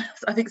 I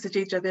think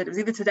Sajid Javid, it was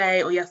either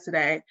today or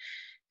yesterday,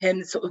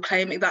 him sort of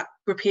claiming that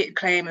repeated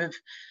claim of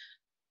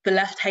the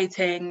left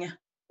hating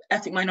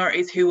ethnic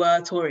minorities who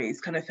are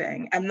Tories kind of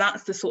thing. And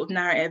that's the sort of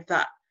narrative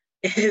that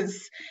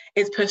is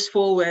pushed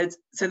forward,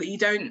 so that you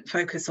don't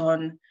focus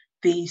on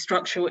the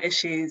structural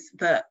issues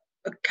that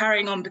are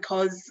carrying on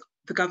because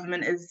the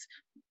government is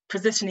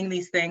positioning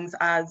these things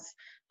as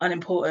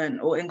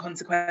unimportant or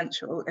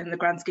inconsequential in the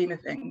grand scheme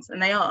of things,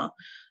 and they are.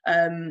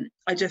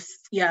 I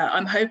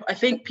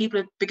think people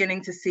are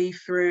beginning to see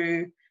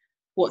through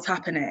what's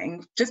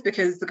happening, just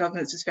because the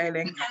government's just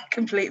failing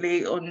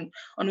completely on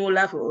all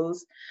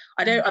levels.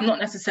 I'm not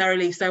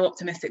necessarily so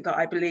optimistic that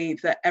I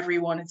believe that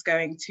everyone is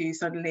going to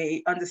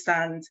suddenly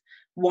understand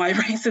why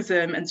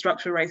racism and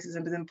structural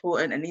racism is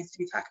important and needs to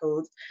be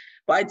tackled,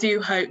 but I do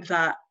hope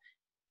that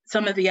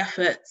some of the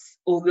efforts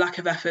or lack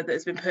of effort that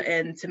has been put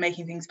into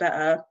making things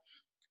better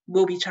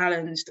will be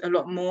challenged a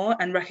lot more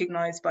and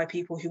recognised by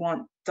people who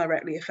aren't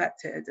directly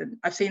affected. And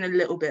I've seen a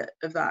little bit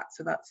of that,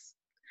 so that's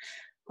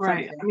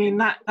right. Something. I mean,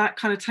 that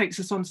kind of takes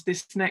us on to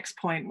this next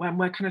point, when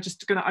we're kind of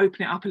just going to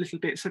open it up a little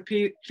bit. So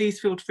please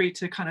feel free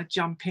to kind of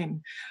jump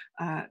in.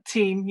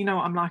 Team, you know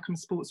what I'm like, I'm a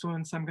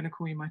sportswoman, so I'm going to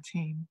call you my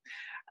team.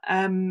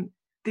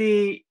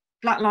 The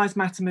Black Lives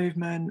Matter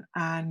movement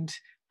and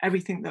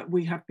everything that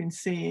we have been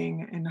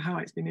seeing and how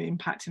it's been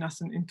impacting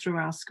us and through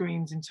our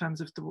screens in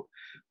terms of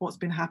what's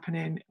been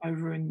happening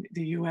over in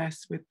the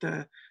US with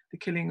the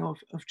killing of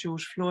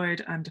George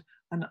Floyd and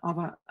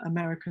other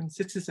American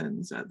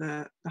citizens at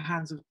the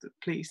hands of the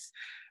police,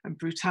 and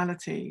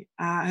brutality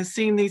has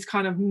seen these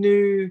kind of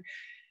new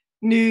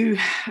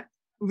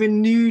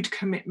renewed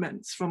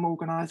commitments from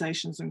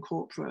organisations and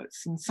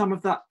corporates, and some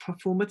of that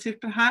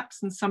performative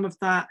perhaps, and some of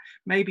that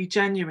maybe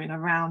genuine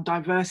around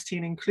diversity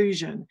and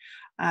inclusion.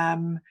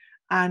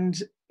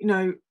 And you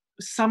know,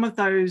 some of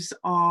those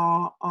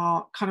are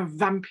kind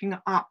of ramping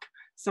up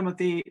some of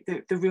the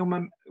real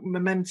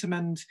momentum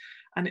and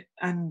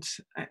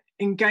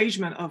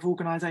engagement of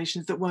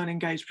organisations that weren't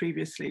engaged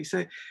previously.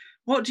 So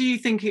what do you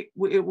think it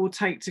will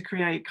take to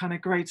create kind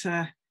of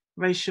greater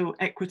racial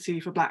equity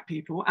for Black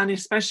people, and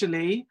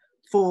especially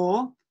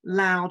for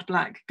loud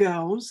Black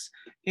girls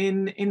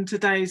in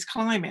today's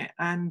climate?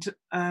 And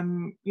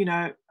you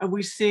know, are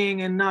we seeing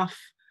enough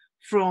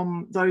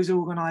from those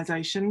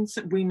organisations?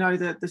 We know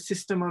that the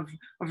system of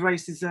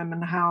racism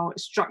and how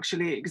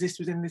structurally it exists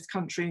within this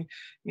country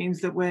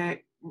means that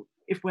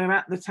if we're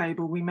at the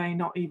table, we may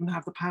not even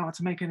have the power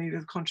to make any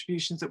of the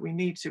contributions that we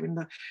need to.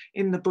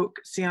 In the book,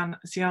 Siana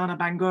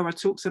Bangura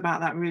talks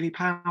about that really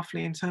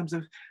powerfully in terms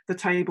of the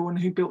table and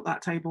who built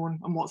that table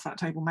and what's that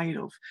table made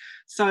of.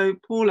 So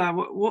Paula,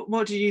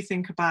 what do you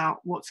think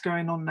about what's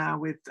going on now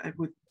with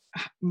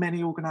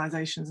many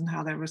organisations and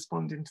how they're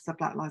responding to the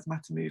Black Lives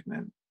Matter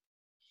movement?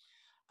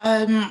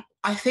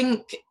 I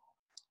think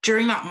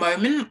during that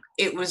moment,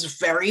 it was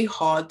very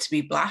hard to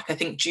be Black. I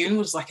think June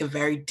was like a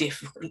very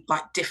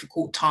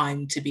difficult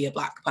time to be a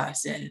Black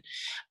person.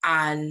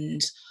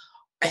 And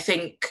I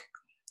think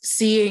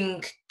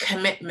seeing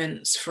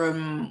commitments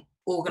from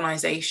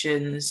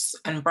organizations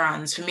and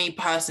brands, for me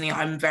personally,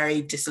 I'm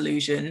very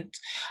disillusioned.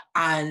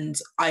 And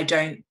I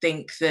don't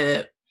think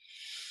that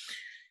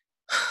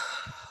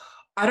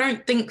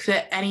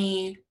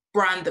any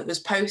brand that was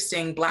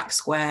posting black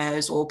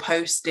squares or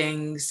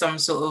posting some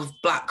sort of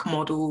black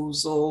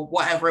models or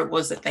whatever it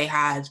was that they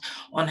had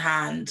on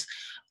hand,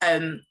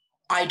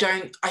 I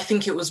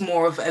think it was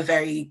more of a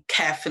very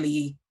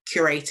carefully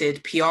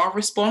curated PR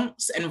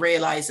response, and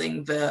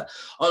realizing that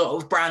a lot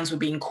of brands were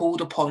being called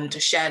upon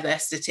to share their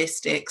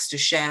statistics, to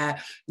share,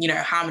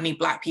 how many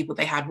black people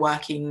they had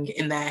working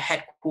in their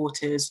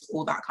headquarters,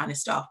 all that kind of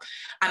stuff.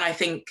 And I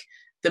think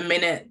the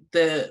minute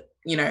that,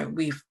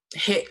 we've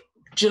hit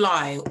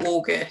July,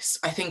 August,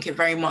 I think it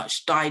very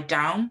much died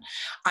down.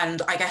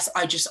 And I guess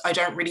I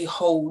don't really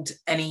hold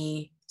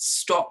any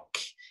stock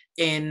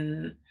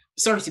in,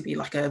 sorry to be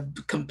like a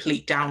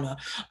complete downer,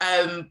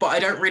 but I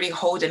don't really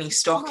hold any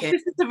stock in.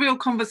 This is a real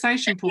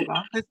conversation,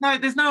 Paula.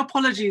 There's no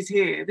apologies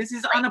here. This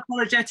is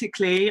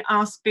unapologetically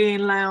us being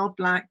loud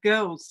black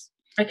girls.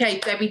 Okay,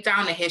 Debbie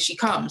Downer, here she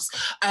comes.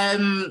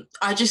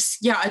 I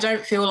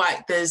don't feel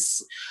like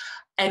there's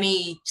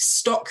any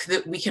stock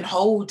that we can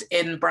hold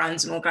in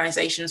brands and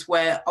organizations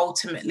where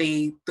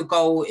ultimately the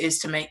goal is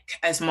to make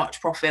as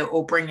much profit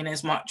or bring in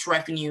as much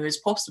revenue as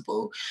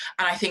possible.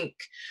 And I think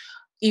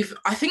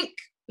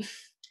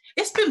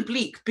it's been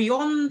bleak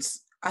beyond,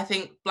 I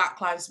think, Black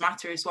Lives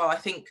Matter as well. I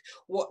think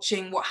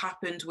watching what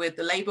happened with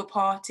the Labour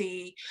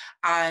Party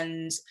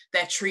and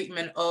their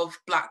treatment of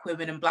black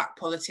women and black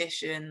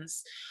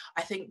politicians,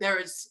 I think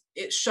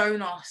it's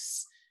shown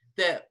us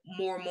that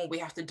more and more we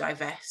have to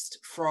divest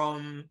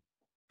from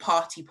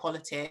party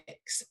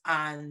politics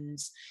and,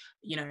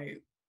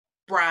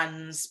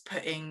 brands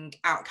putting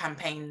out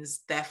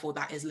campaigns, therefore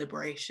that is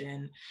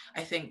liberation.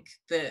 I think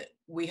that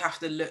we have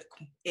to look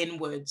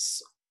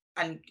inwards,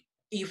 and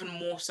even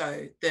more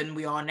so than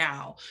we are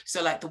now.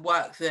 So like the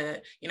work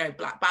that,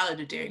 Black Ballad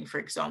are doing, for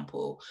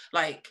example,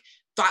 like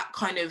that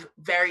kind of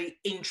very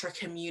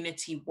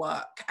intra-community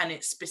work, and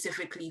it's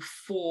specifically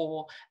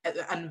for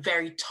and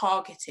very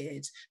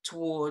targeted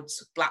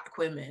towards black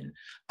women.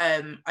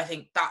 I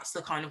think that's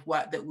the kind of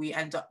work that we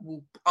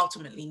will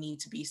ultimately need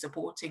to be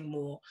supporting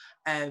more,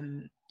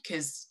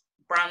 because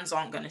brands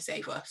aren't going to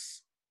save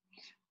us.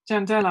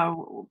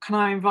 Jandela, can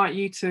I invite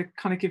you to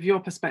kind of give your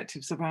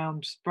perspectives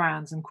around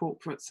brands and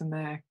corporates and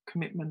their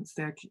commitments,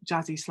 their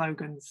jazzy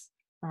slogans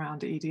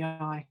around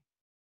EDI?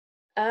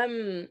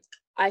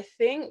 I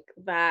think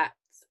that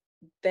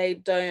they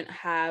don't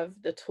have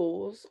the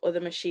tools or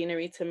the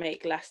machinery to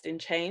make lasting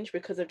change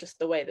because of just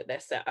the way that they're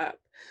set up.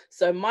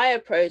 So my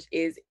approach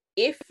is,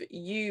 if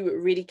you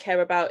really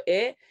care about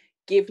it,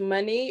 give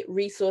money,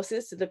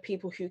 resources to the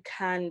people who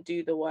can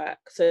do the work.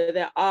 So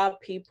there are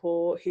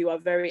people who are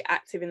very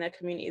active in their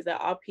communities. There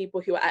are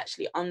people who are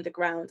actually on the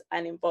ground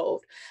and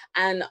involved.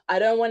 And I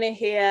don't want to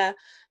hear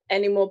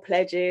any more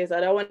pledges.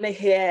 I don't want to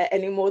hear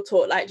any more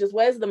talk. Like, just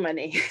where's the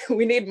money?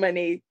 We need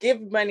money.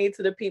 Give money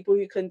to the people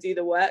who can do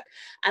the work.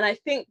 And I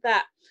think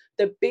that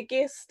the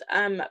biggest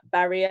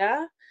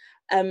barrier,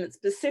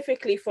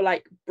 specifically for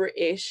like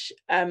British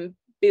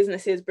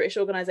businesses, British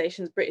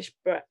organizations, British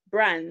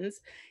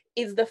brands,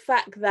 is the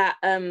fact that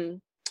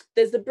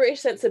there's the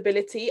British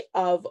sensibility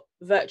of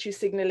virtue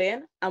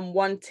signaling and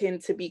wanting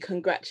to be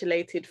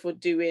congratulated for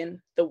doing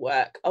the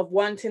work, of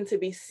wanting to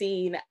be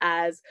seen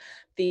as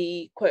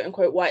the quote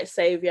unquote white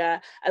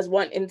savior, as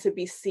wanting to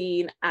be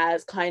seen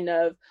as kind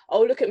of,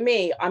 oh, look at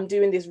me, I'm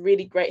doing this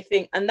really great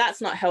thing. And that's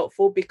not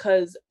helpful,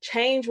 because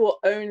change will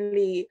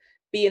only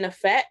be in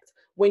effect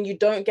when you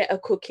don't get a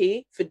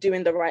cookie for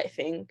doing the right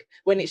thing,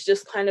 when it's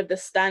just kind of the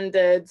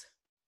standard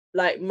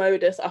like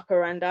modus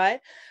operandi.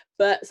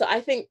 But so I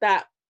think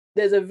that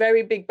there's a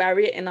very big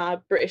barrier in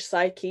our British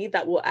psyche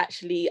that will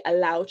actually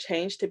allow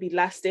change to be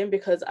lasting,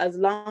 because as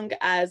long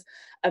as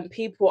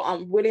people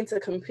aren't willing to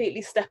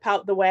completely step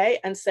out the way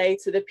and say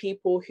to the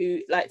people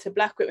who, like, to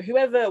black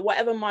women,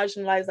 whatever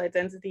marginalized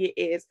identity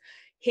it is,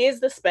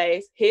 here's the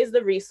space, here's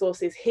the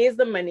resources, here's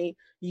the money,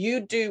 you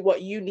do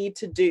what you need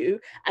to do,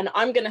 and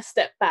I'm going to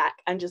step back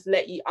and just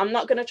let you, I'm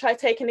not going to try to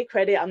take any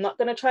credit, I'm not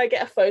going to try to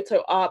get a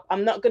photo up,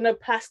 I'm not going to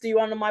plaster you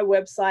onto my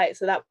website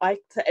so that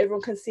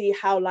everyone can see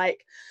how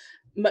like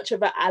much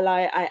of an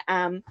ally I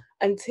am.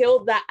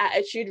 Until that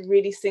attitude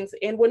really sinks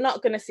in, we're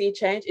not going to see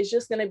change. It's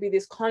just going to be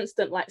this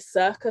constant like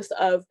circus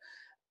of,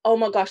 oh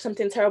my gosh,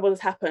 something terrible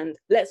has happened,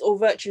 let's all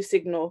virtue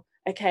signal,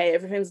 okay,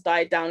 everything's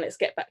died down, let's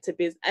get back to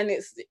biz. And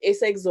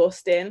it's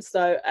exhausting.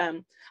 So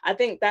I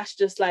think that's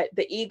just like,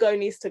 the ego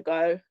needs to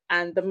go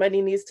and the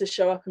money needs to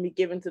show up and be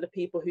given to the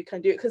people who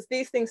can do it, because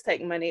these things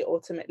take money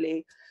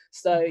ultimately.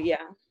 So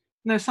yeah.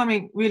 There's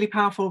something really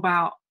powerful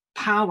about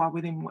power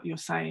within what you're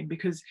saying,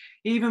 because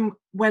even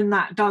when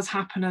that does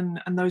happen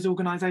and those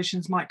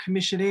organizations might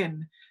commission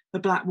in the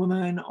black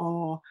woman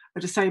or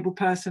a disabled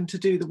person to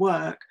do the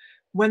work,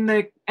 when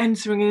they're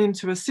entering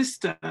into a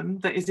system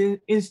that is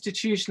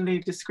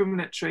institutionally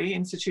discriminatory,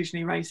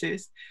 institutionally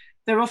racist,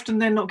 they're often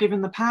then not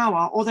given the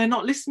power, or they're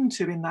not listened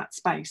to in that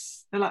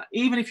space. They're like,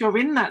 even if you're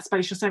in that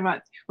space, you're saying,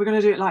 right, we're going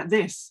to do it like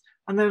this.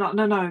 And they're like,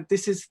 no,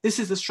 this is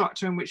the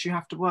structure in which you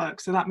have to work.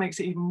 So that makes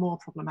it even more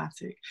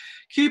problematic.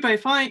 Kuba,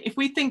 if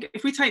we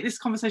take this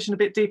conversation a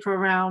bit deeper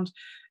around,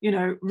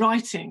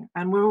 writing,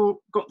 and we've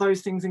all got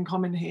those things in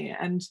common here,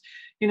 and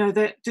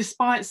that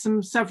despite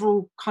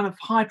several kind of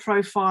high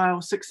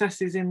profile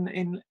successes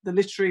in the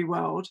literary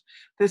world,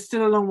 there's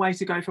still a long way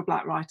to go for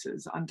Black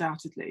writers,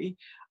 undoubtedly,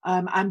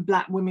 and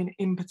Black women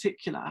in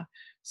particular.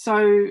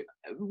 So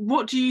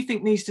what do you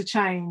think needs to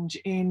change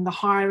in the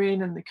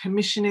hiring and the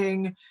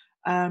commissioning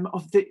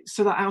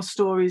so that our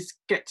stories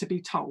get to be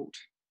told?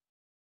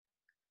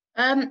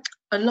 A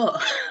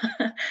lot.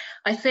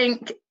 I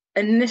think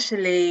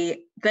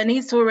initially there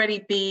needs to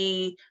already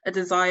be a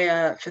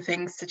desire for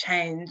things to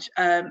change,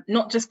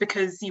 not just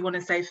because you want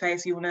to save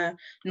face, you want to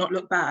not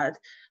look bad,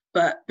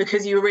 but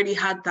because you already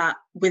had that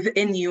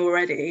within you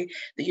already,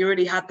 that you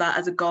already had that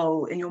as a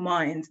goal in your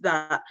mind,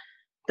 that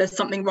there's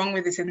something wrong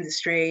with this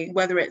industry,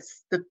 whether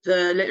it's the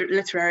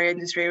literary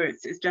industry or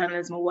it's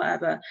journalism or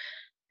whatever.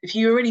 If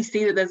you already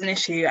see that there's an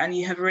issue and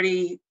you have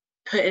already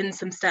put in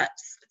some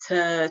steps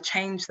to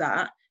change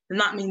that, then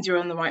that means you're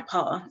on the right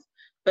path.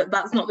 But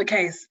that's not the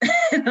case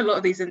in a lot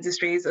of these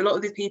industries. A lot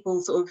of these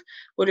people sort of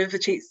would have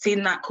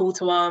seen that call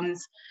to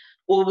arms,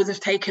 or would have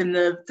taken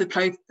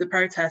the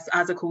protest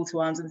as a call to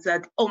arms and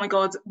said, oh my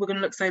God, we're going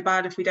to look so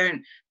bad if we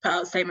don't put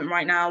out a statement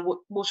right now.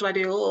 What should I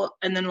do?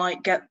 And then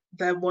get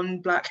their one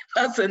Black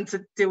person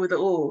to deal with it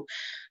all.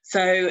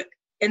 So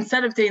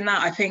instead of doing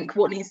that, I think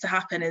what needs to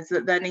happen is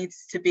that there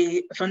needs to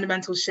be a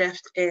fundamental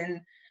shift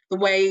in the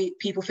way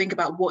people think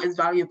about what is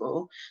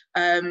valuable.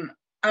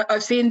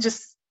 I've seen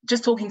just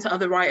talking to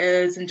other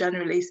writers and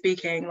generally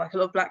speaking, a lot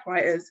of Black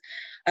writers,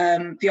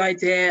 the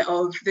idea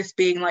of this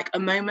being a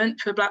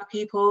moment for Black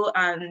people.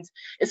 And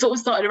it sort of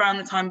started around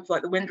the time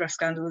of the Windrush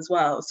scandal as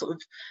well,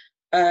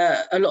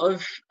 a lot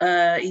of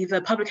either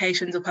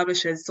publications or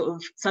publishers sort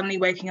of suddenly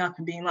waking up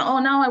and being oh,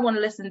 now I want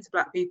to listen to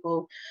Black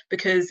people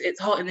because it's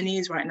hot in the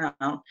news right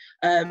now.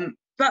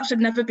 That should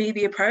never be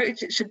the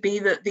approach. It should be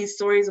that these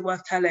stories are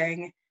worth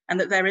telling and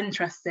that they're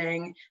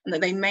interesting and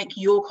that they make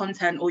your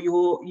content or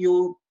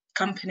your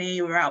company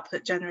or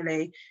output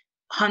generally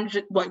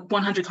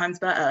 100 times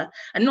better.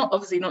 And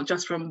not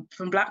just from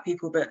Black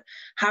people, but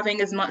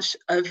having as much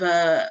of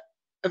a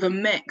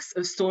mix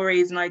of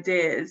stories and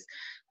ideas,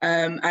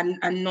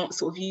 and not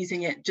sort of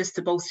using it just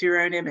to bolster your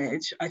own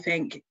image, I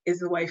think is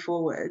the way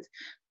forward.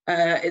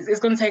 It's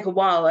going to take a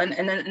while, and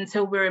then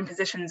until we're in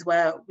positions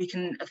where we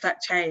can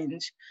affect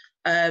change,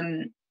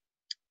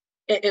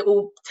 it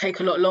will take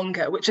a lot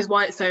longer, which is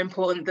why it's so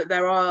important that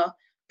there are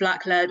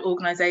Black-led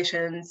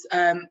organisations,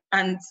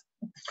 and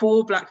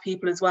for Black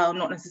people as well,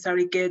 not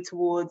necessarily geared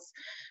towards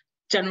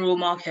general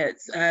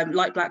markets,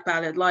 like Black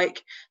Ballad,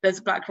 there's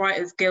a Black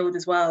Writers Guild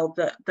as well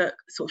that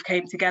sort of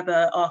came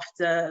together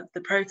after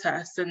the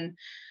protests and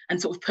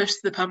sort of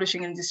pushed the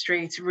publishing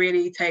industry to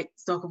really take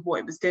stock of what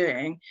it was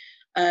doing.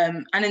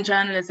 And in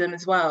journalism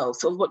as well,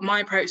 sort of what my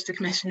approach to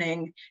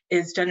commissioning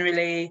is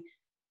generally,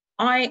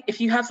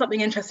 if you have something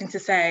interesting to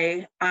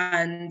say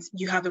and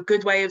you have a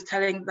good way of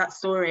telling that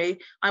story,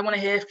 I want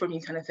to hear from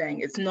you, kind of thing.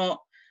 It's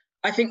not,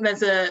 I think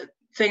there's a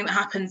thing that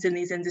happens in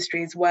these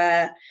industries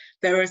where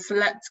there are a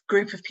select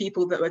group of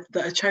people that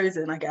are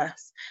chosen, I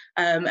guess,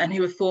 and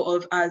who are thought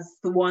of as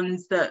the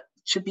ones that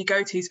should be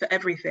go-tos for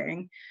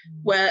everything,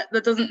 where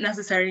that doesn't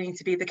necessarily need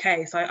to be the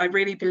case. I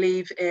really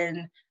believe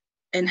in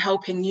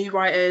helping new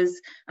writers,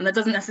 and that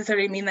doesn't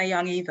necessarily mean they're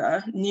young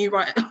either. New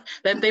writers,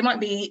 they might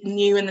be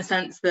new in the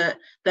sense that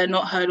they're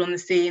not heard on the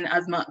scene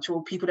as much,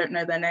 or people don't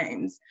know their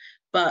names.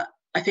 But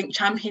I think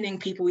championing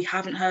people we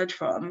haven't heard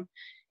from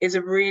is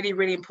a really,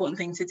 really important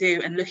thing to do,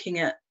 and looking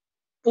at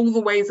all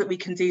the ways that we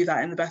can do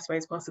that in the best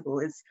ways possible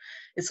is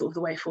sort of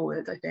the way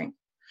forward, I think.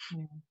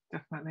 Yeah,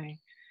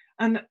 definitely.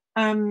 And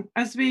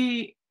as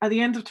we, at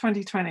the end of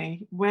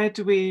 2020, where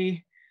do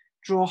we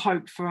draw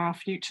hope for our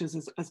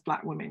futures as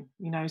Black women?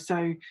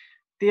 So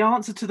the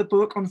answer to the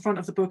book, on the front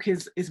of the book,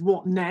 is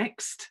what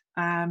next?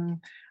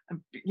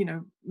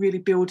 Really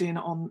building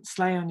on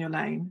Slay on Your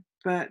Lane.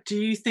 But do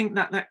you think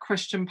that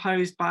question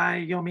posed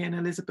by Yomi and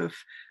Elizabeth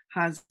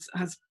has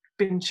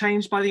been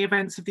changed by the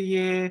events of the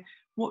year?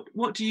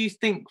 What do you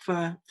think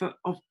what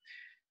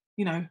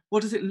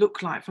does it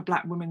look like for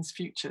Black women's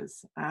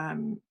futures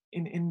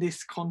in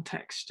this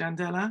context,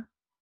 Jandela?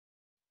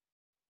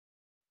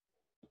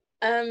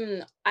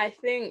 I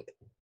think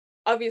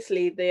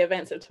obviously the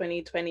events of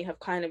 2020 have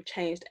kind of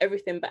changed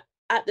everything, but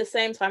at the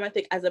same time, I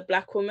think as a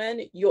Black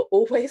woman, you're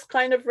always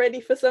kind of ready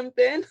for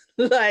something.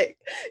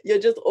 You're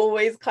just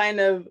always kind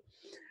of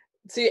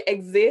to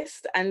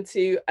exist and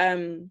to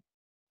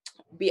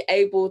be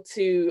able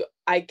to,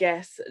 I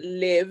guess,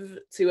 live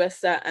to a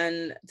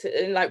certain,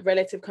 in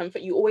relative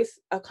comfort. You always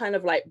are kind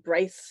of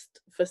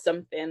braced for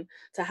something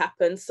to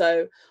happen.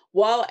 So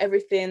while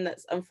everything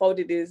that's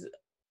unfolded is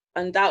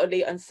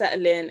undoubtedly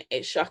unsettling,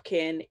 it's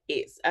shocking,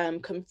 it's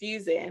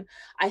confusing,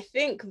 I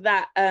think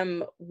that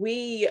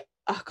we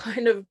are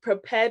kind of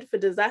prepared for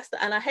disaster.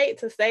 And I hate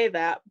to say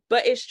that,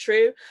 but it's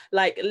true.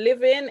 Like,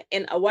 living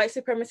in a white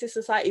supremacist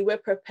society, we're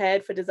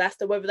prepared for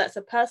disaster, whether that's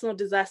a personal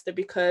disaster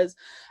because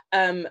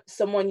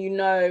someone you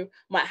know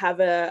might have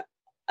a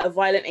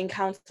violent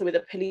encounter with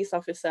a police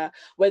officer,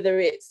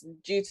 whether it's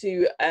due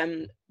to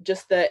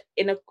just the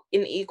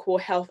unequal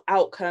health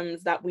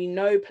outcomes that we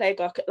know plague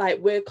our, like,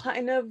 we're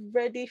kind of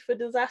ready for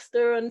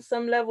disaster on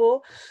some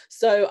level.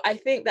 So I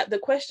think that the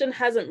question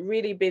hasn't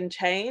really been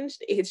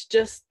changed. It's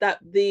just that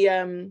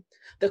the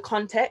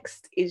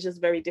context is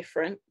just very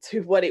different to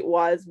what it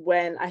was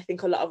when I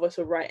think a lot of us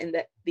were writing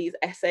these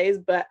essays.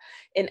 But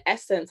in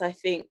essence, I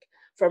think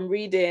from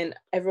reading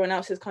everyone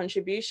else's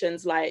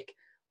contributions, like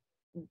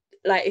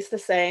it's the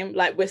same.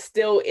 Like, we're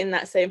still in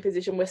that same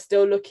position. We're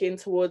still looking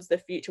towards the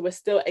future. We're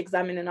still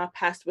examining our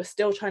past. We're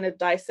still trying to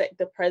dissect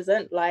the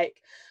present.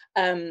 Like,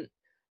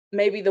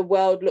 maybe the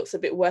world looks a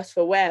bit worse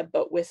for wear,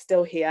 but we're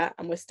still here,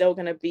 and we're still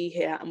going to be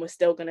here, and we're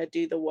still going to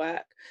do the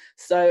work.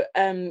 So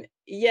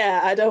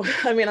yeah,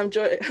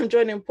 I'm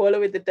joining Paula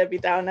with the Debbie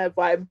Downer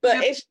vibe, but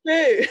yeah, it's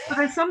true. But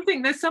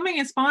there's something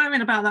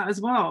inspiring about that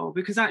as well,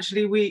 because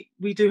actually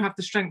we do have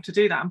the strength to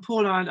do that. And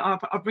Paula,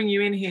 I'll bring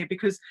you in here,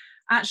 because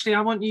actually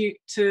I want you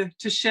to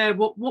share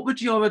what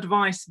would your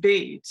advice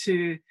be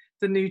to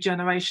the new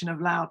generation of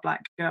loud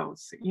Black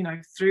girls, you know,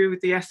 through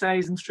the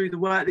essays and through the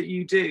work that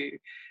you do.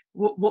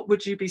 What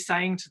would you be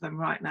saying to them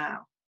right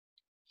now?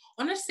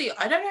 Honestly,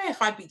 I don't know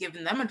if I'd be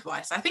giving them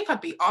advice. I think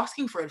I'd be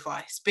asking for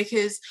advice,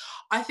 because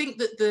I think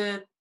that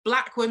the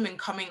Black women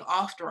coming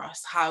after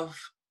us have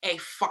a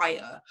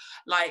fire.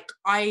 Like,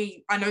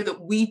 I know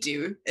that we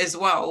do as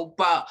well,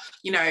 but,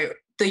 you know,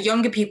 the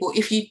younger people,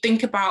 if you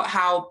think about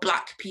how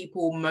Black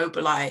people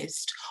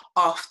mobilized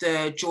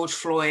after George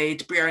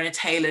Floyd, Breonna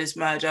Taylor's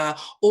murder,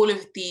 all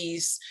of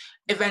these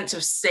events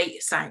of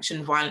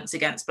state-sanctioned violence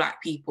against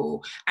Black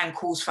people and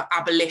calls for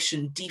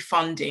abolition,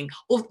 defunding,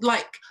 or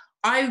like,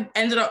 I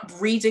ended up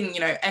reading,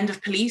 you know, End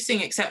of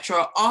Policing,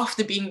 etc.,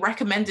 after being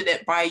recommended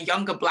it by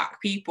younger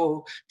Black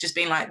people, just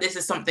being like, this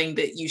is something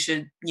that you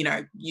should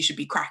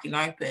be cracking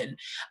open.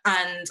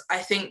 And I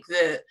think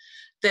that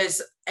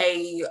there's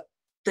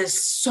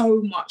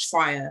so much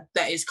fire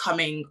that is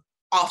coming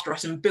after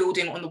us and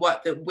building on the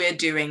work that we're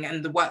doing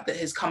and the work that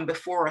has come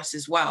before us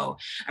as well.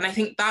 And I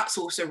think that's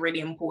also really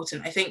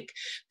important. I think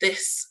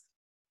this,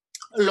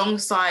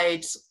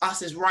 alongside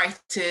us as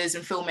writers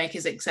and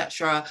filmmakers,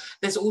 etc.,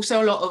 there's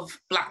also a lot of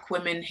Black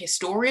women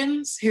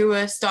historians who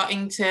are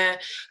starting to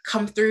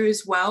come through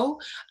as well.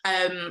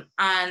 And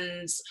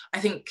I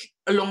think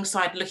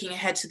alongside looking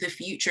ahead to the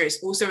future,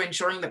 it's also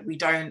ensuring that we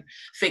don't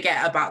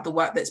forget about the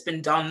work that's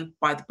been done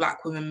by the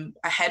Black women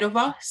ahead of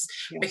us.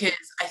 Yeah. Because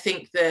I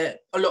think that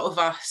a lot of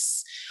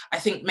us, I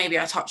think maybe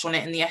I touched on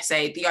it in the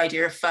essay, the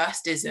idea of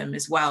firstism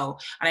as well.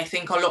 And I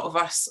think a lot of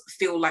us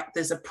feel like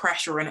there's a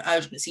pressure and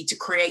urgency to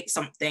create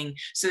something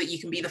so that you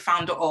can be the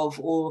founder of,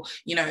 or,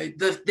 you know,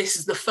 this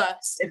is the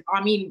first.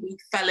 I mean, we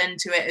fell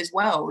into it as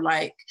well.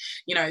 Like,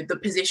 you know, the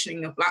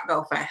positioning of Black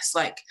Girl Fest,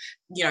 like,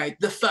 you know,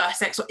 the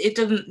first it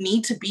doesn't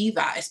need to be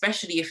that,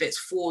 especially if it's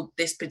for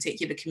this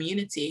particular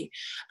community.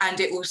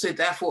 And it also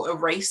therefore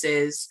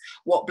erases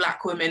what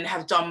Black women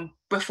have done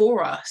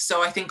before us.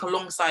 So I think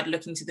alongside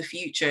looking to the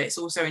future, it's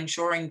also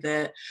ensuring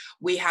that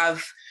we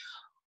have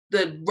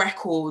the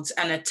records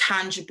and a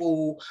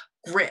tangible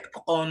grip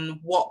on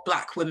what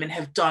Black women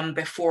have done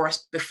before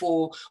us,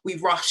 before we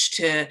rush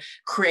to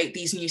create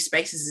these new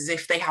spaces as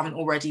if they haven't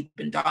already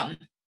been done.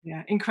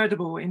 Yeah,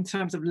 incredible in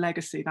terms of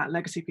legacy. That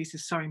legacy piece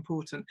is so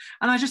important.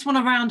 And I just want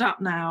to round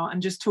up now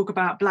and just talk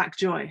about Black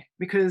joy,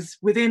 because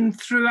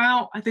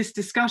throughout this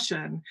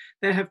discussion,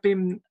 there have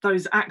been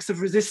those acts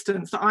of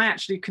resistance that I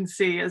actually can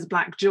see as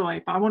Black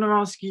joy. But I want to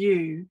ask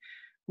you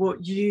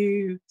what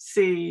you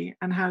see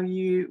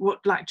and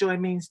what Black joy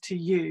means to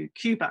you.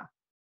 Cuba.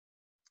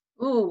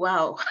 Oh,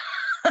 wow.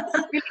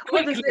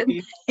 What does it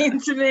mean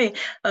to me?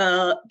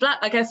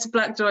 I guess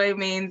Black joy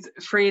means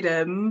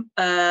freedom,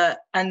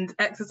 and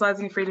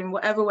exercising freedom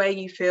whatever way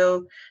you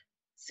feel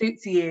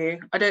suits you.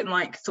 I don't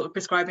like sort of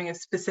prescribing a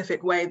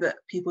specific way that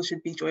people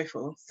should be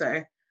joyful.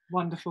 So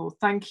wonderful,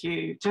 thank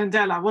you.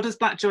 Jandela, what does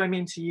Black joy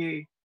mean to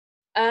you?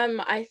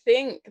 I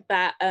think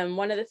that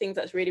one of the things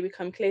that's really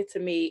become clear to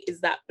me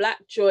is that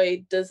Black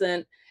joy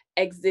doesn't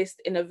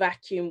exist in a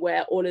vacuum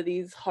where all of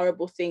these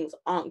horrible things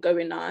aren't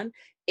going on.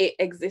 It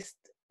exists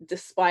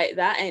despite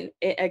that, and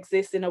it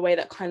exists in a way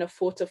that kind of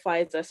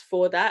fortifies us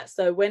for that.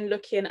 So when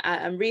looking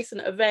at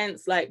recent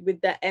events like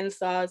with the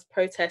EndSARS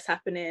protests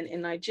happening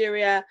in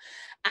Nigeria,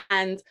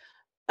 and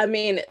I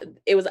mean,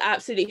 it was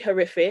absolutely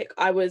horrific.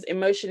 I was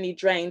emotionally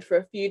drained for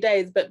a few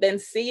days, but then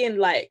seeing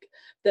like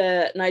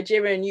the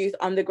Nigerian youth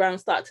on the ground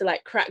start to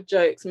like crack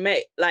jokes,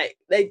 like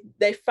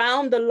they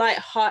found the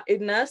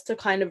lightheartedness to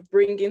kind of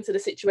bring into the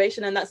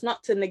situation. And that's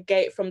not to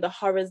negate from the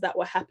horrors that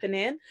were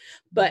happening,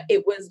 but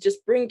it was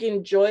just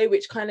bringing joy,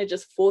 which kind of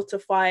just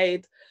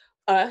fortified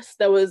us,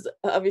 there was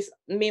obviously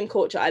meme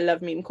culture. I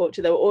love meme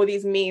culture. There were all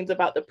these memes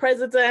about the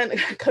president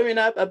coming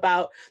up,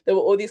 there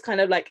were all these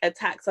kind of like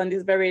attacks on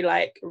this very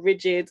like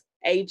rigid,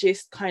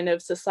 ageist kind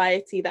of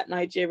society that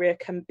Nigeria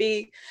can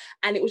be.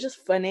 And it was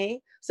just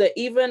funny. So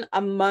even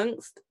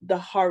amongst the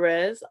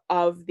horrors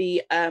of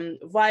the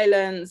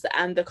violence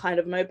and the kind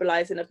of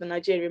mobilizing of the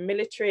Nigerian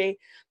military,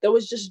 there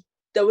was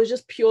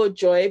just pure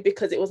joy,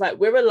 because it was like,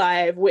 we're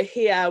alive, we're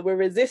here, we're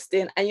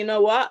resisting, and you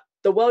know what?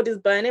 The world is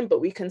burning,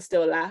 but we can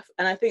still laugh.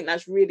 And I think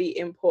that's really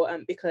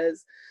important,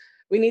 because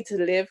we need to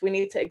live, we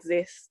need to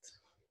exist.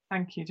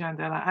 Thank you,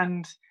 Jandela.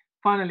 And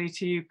finally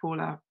to you,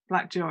 Paula,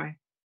 Black Joy.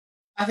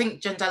 I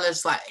think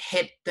Jandela's like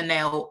hit the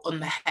nail on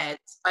the head.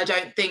 I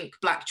don't think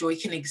Black joy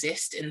can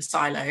exist in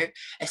silo,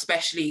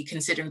 especially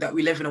considering that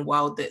we live in a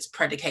world that's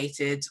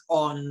predicated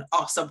on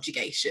our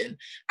subjugation,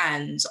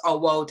 and our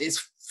world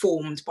is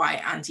formed by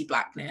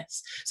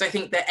anti-Blackness. So I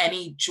think that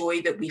any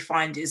joy that we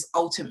find is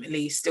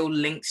ultimately still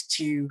linked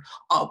to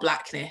our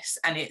Blackness,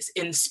 and it's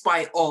in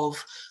spite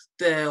of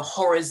the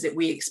horrors that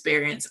we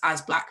experience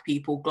as Black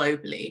people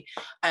globally.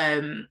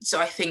 So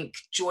I think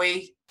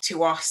joy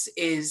to us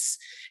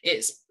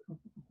it's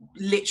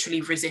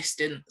literally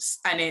resistance,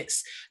 and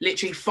it's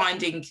literally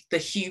finding the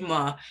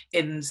humor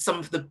in some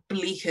of the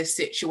bleakest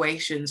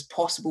situations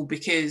possible,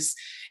 because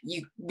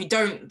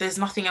there's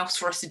nothing else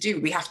for us to do.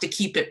 We have to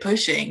keep it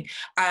pushing.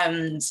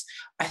 And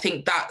I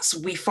think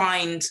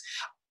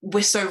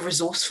we're so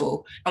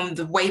resourceful, and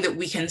the way that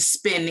we can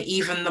spin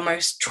even the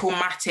most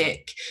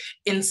traumatic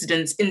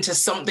incidents into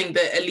something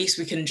that at least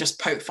we can just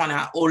poke fun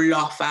at or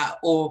laugh at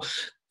or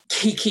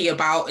kiki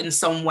about in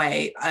some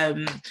way.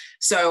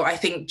 So I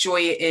think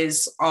joy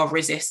is our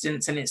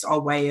resistance, and it's our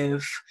way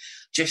of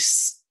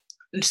just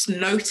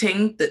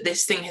noting that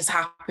this thing has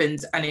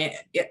happened, and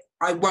it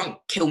won't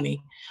kill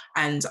me,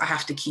 and I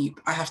have to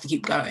keep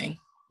going.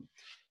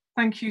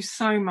 Thank you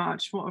so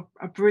much. What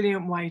a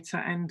brilliant way to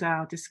end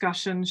our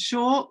discussion.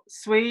 Short,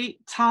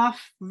 sweet,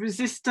 tough,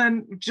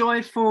 resistant,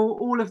 joyful,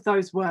 all of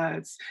those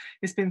words.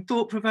 It's been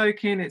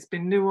thought-provoking, it's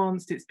been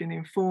nuanced, it's been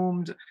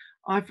informed.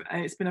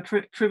 It's been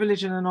a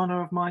privilege and an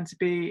honour of mine to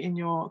be in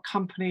your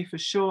company, for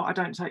sure. I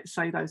don't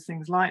say those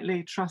things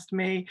lightly, trust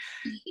me.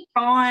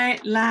 Buy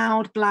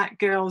Loud Black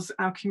Girls,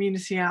 our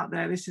community out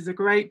there. This is a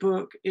great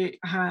book. It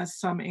has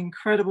some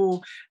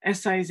incredible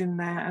essays in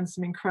there and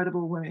some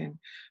incredible women.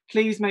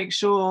 Please make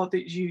sure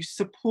that you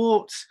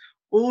support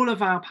all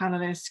of our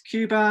panellists.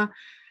 Cuba,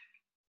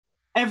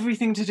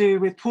 everything to do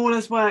with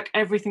Paula's work,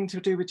 everything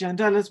to do with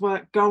Jandela's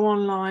work, go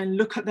online,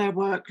 look at their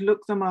work,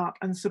 look them up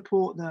and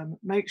support them.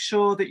 Make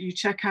sure that you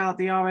check out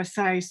the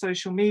RSA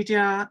social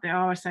media, the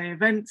RSA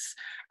events,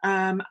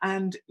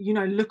 and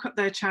look at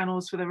their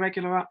channels for the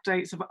regular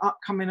updates of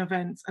upcoming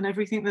events and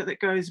everything that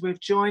goes with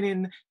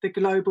joining the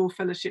global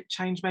fellowship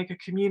changemaker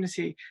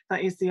community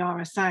that is the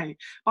RSA.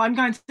 But I'm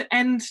going to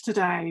end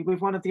today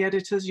with one of the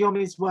editors,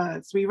 Yomi's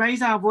words. We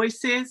raise our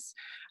voices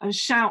and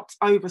shout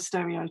over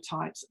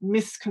stereotypes,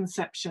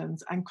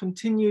 misconceptions, and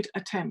continued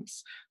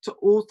attempts to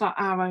author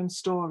our own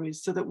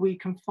stories so that we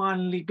can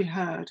finally be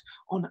heard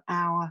on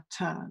our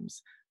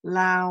terms.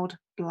 Loud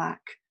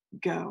Black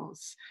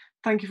Girls.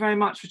 Thank you very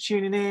much for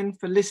tuning in,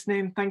 for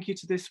listening. Thank you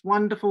to this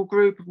wonderful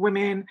group of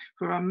women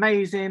who are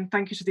amazing.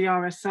 Thank you to the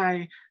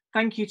RSA.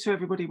 Thank you to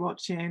everybody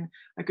watching.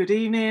 A good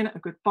evening, a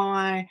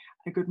goodbye,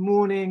 a good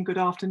morning, good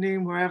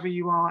afternoon, wherever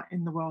you are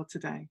in the world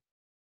today.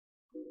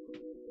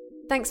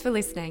 Thanks for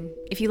listening.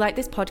 If you like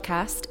this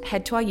podcast,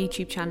 head to our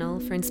YouTube channel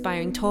for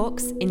inspiring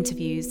talks,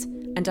 interviews,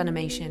 and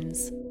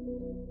animations.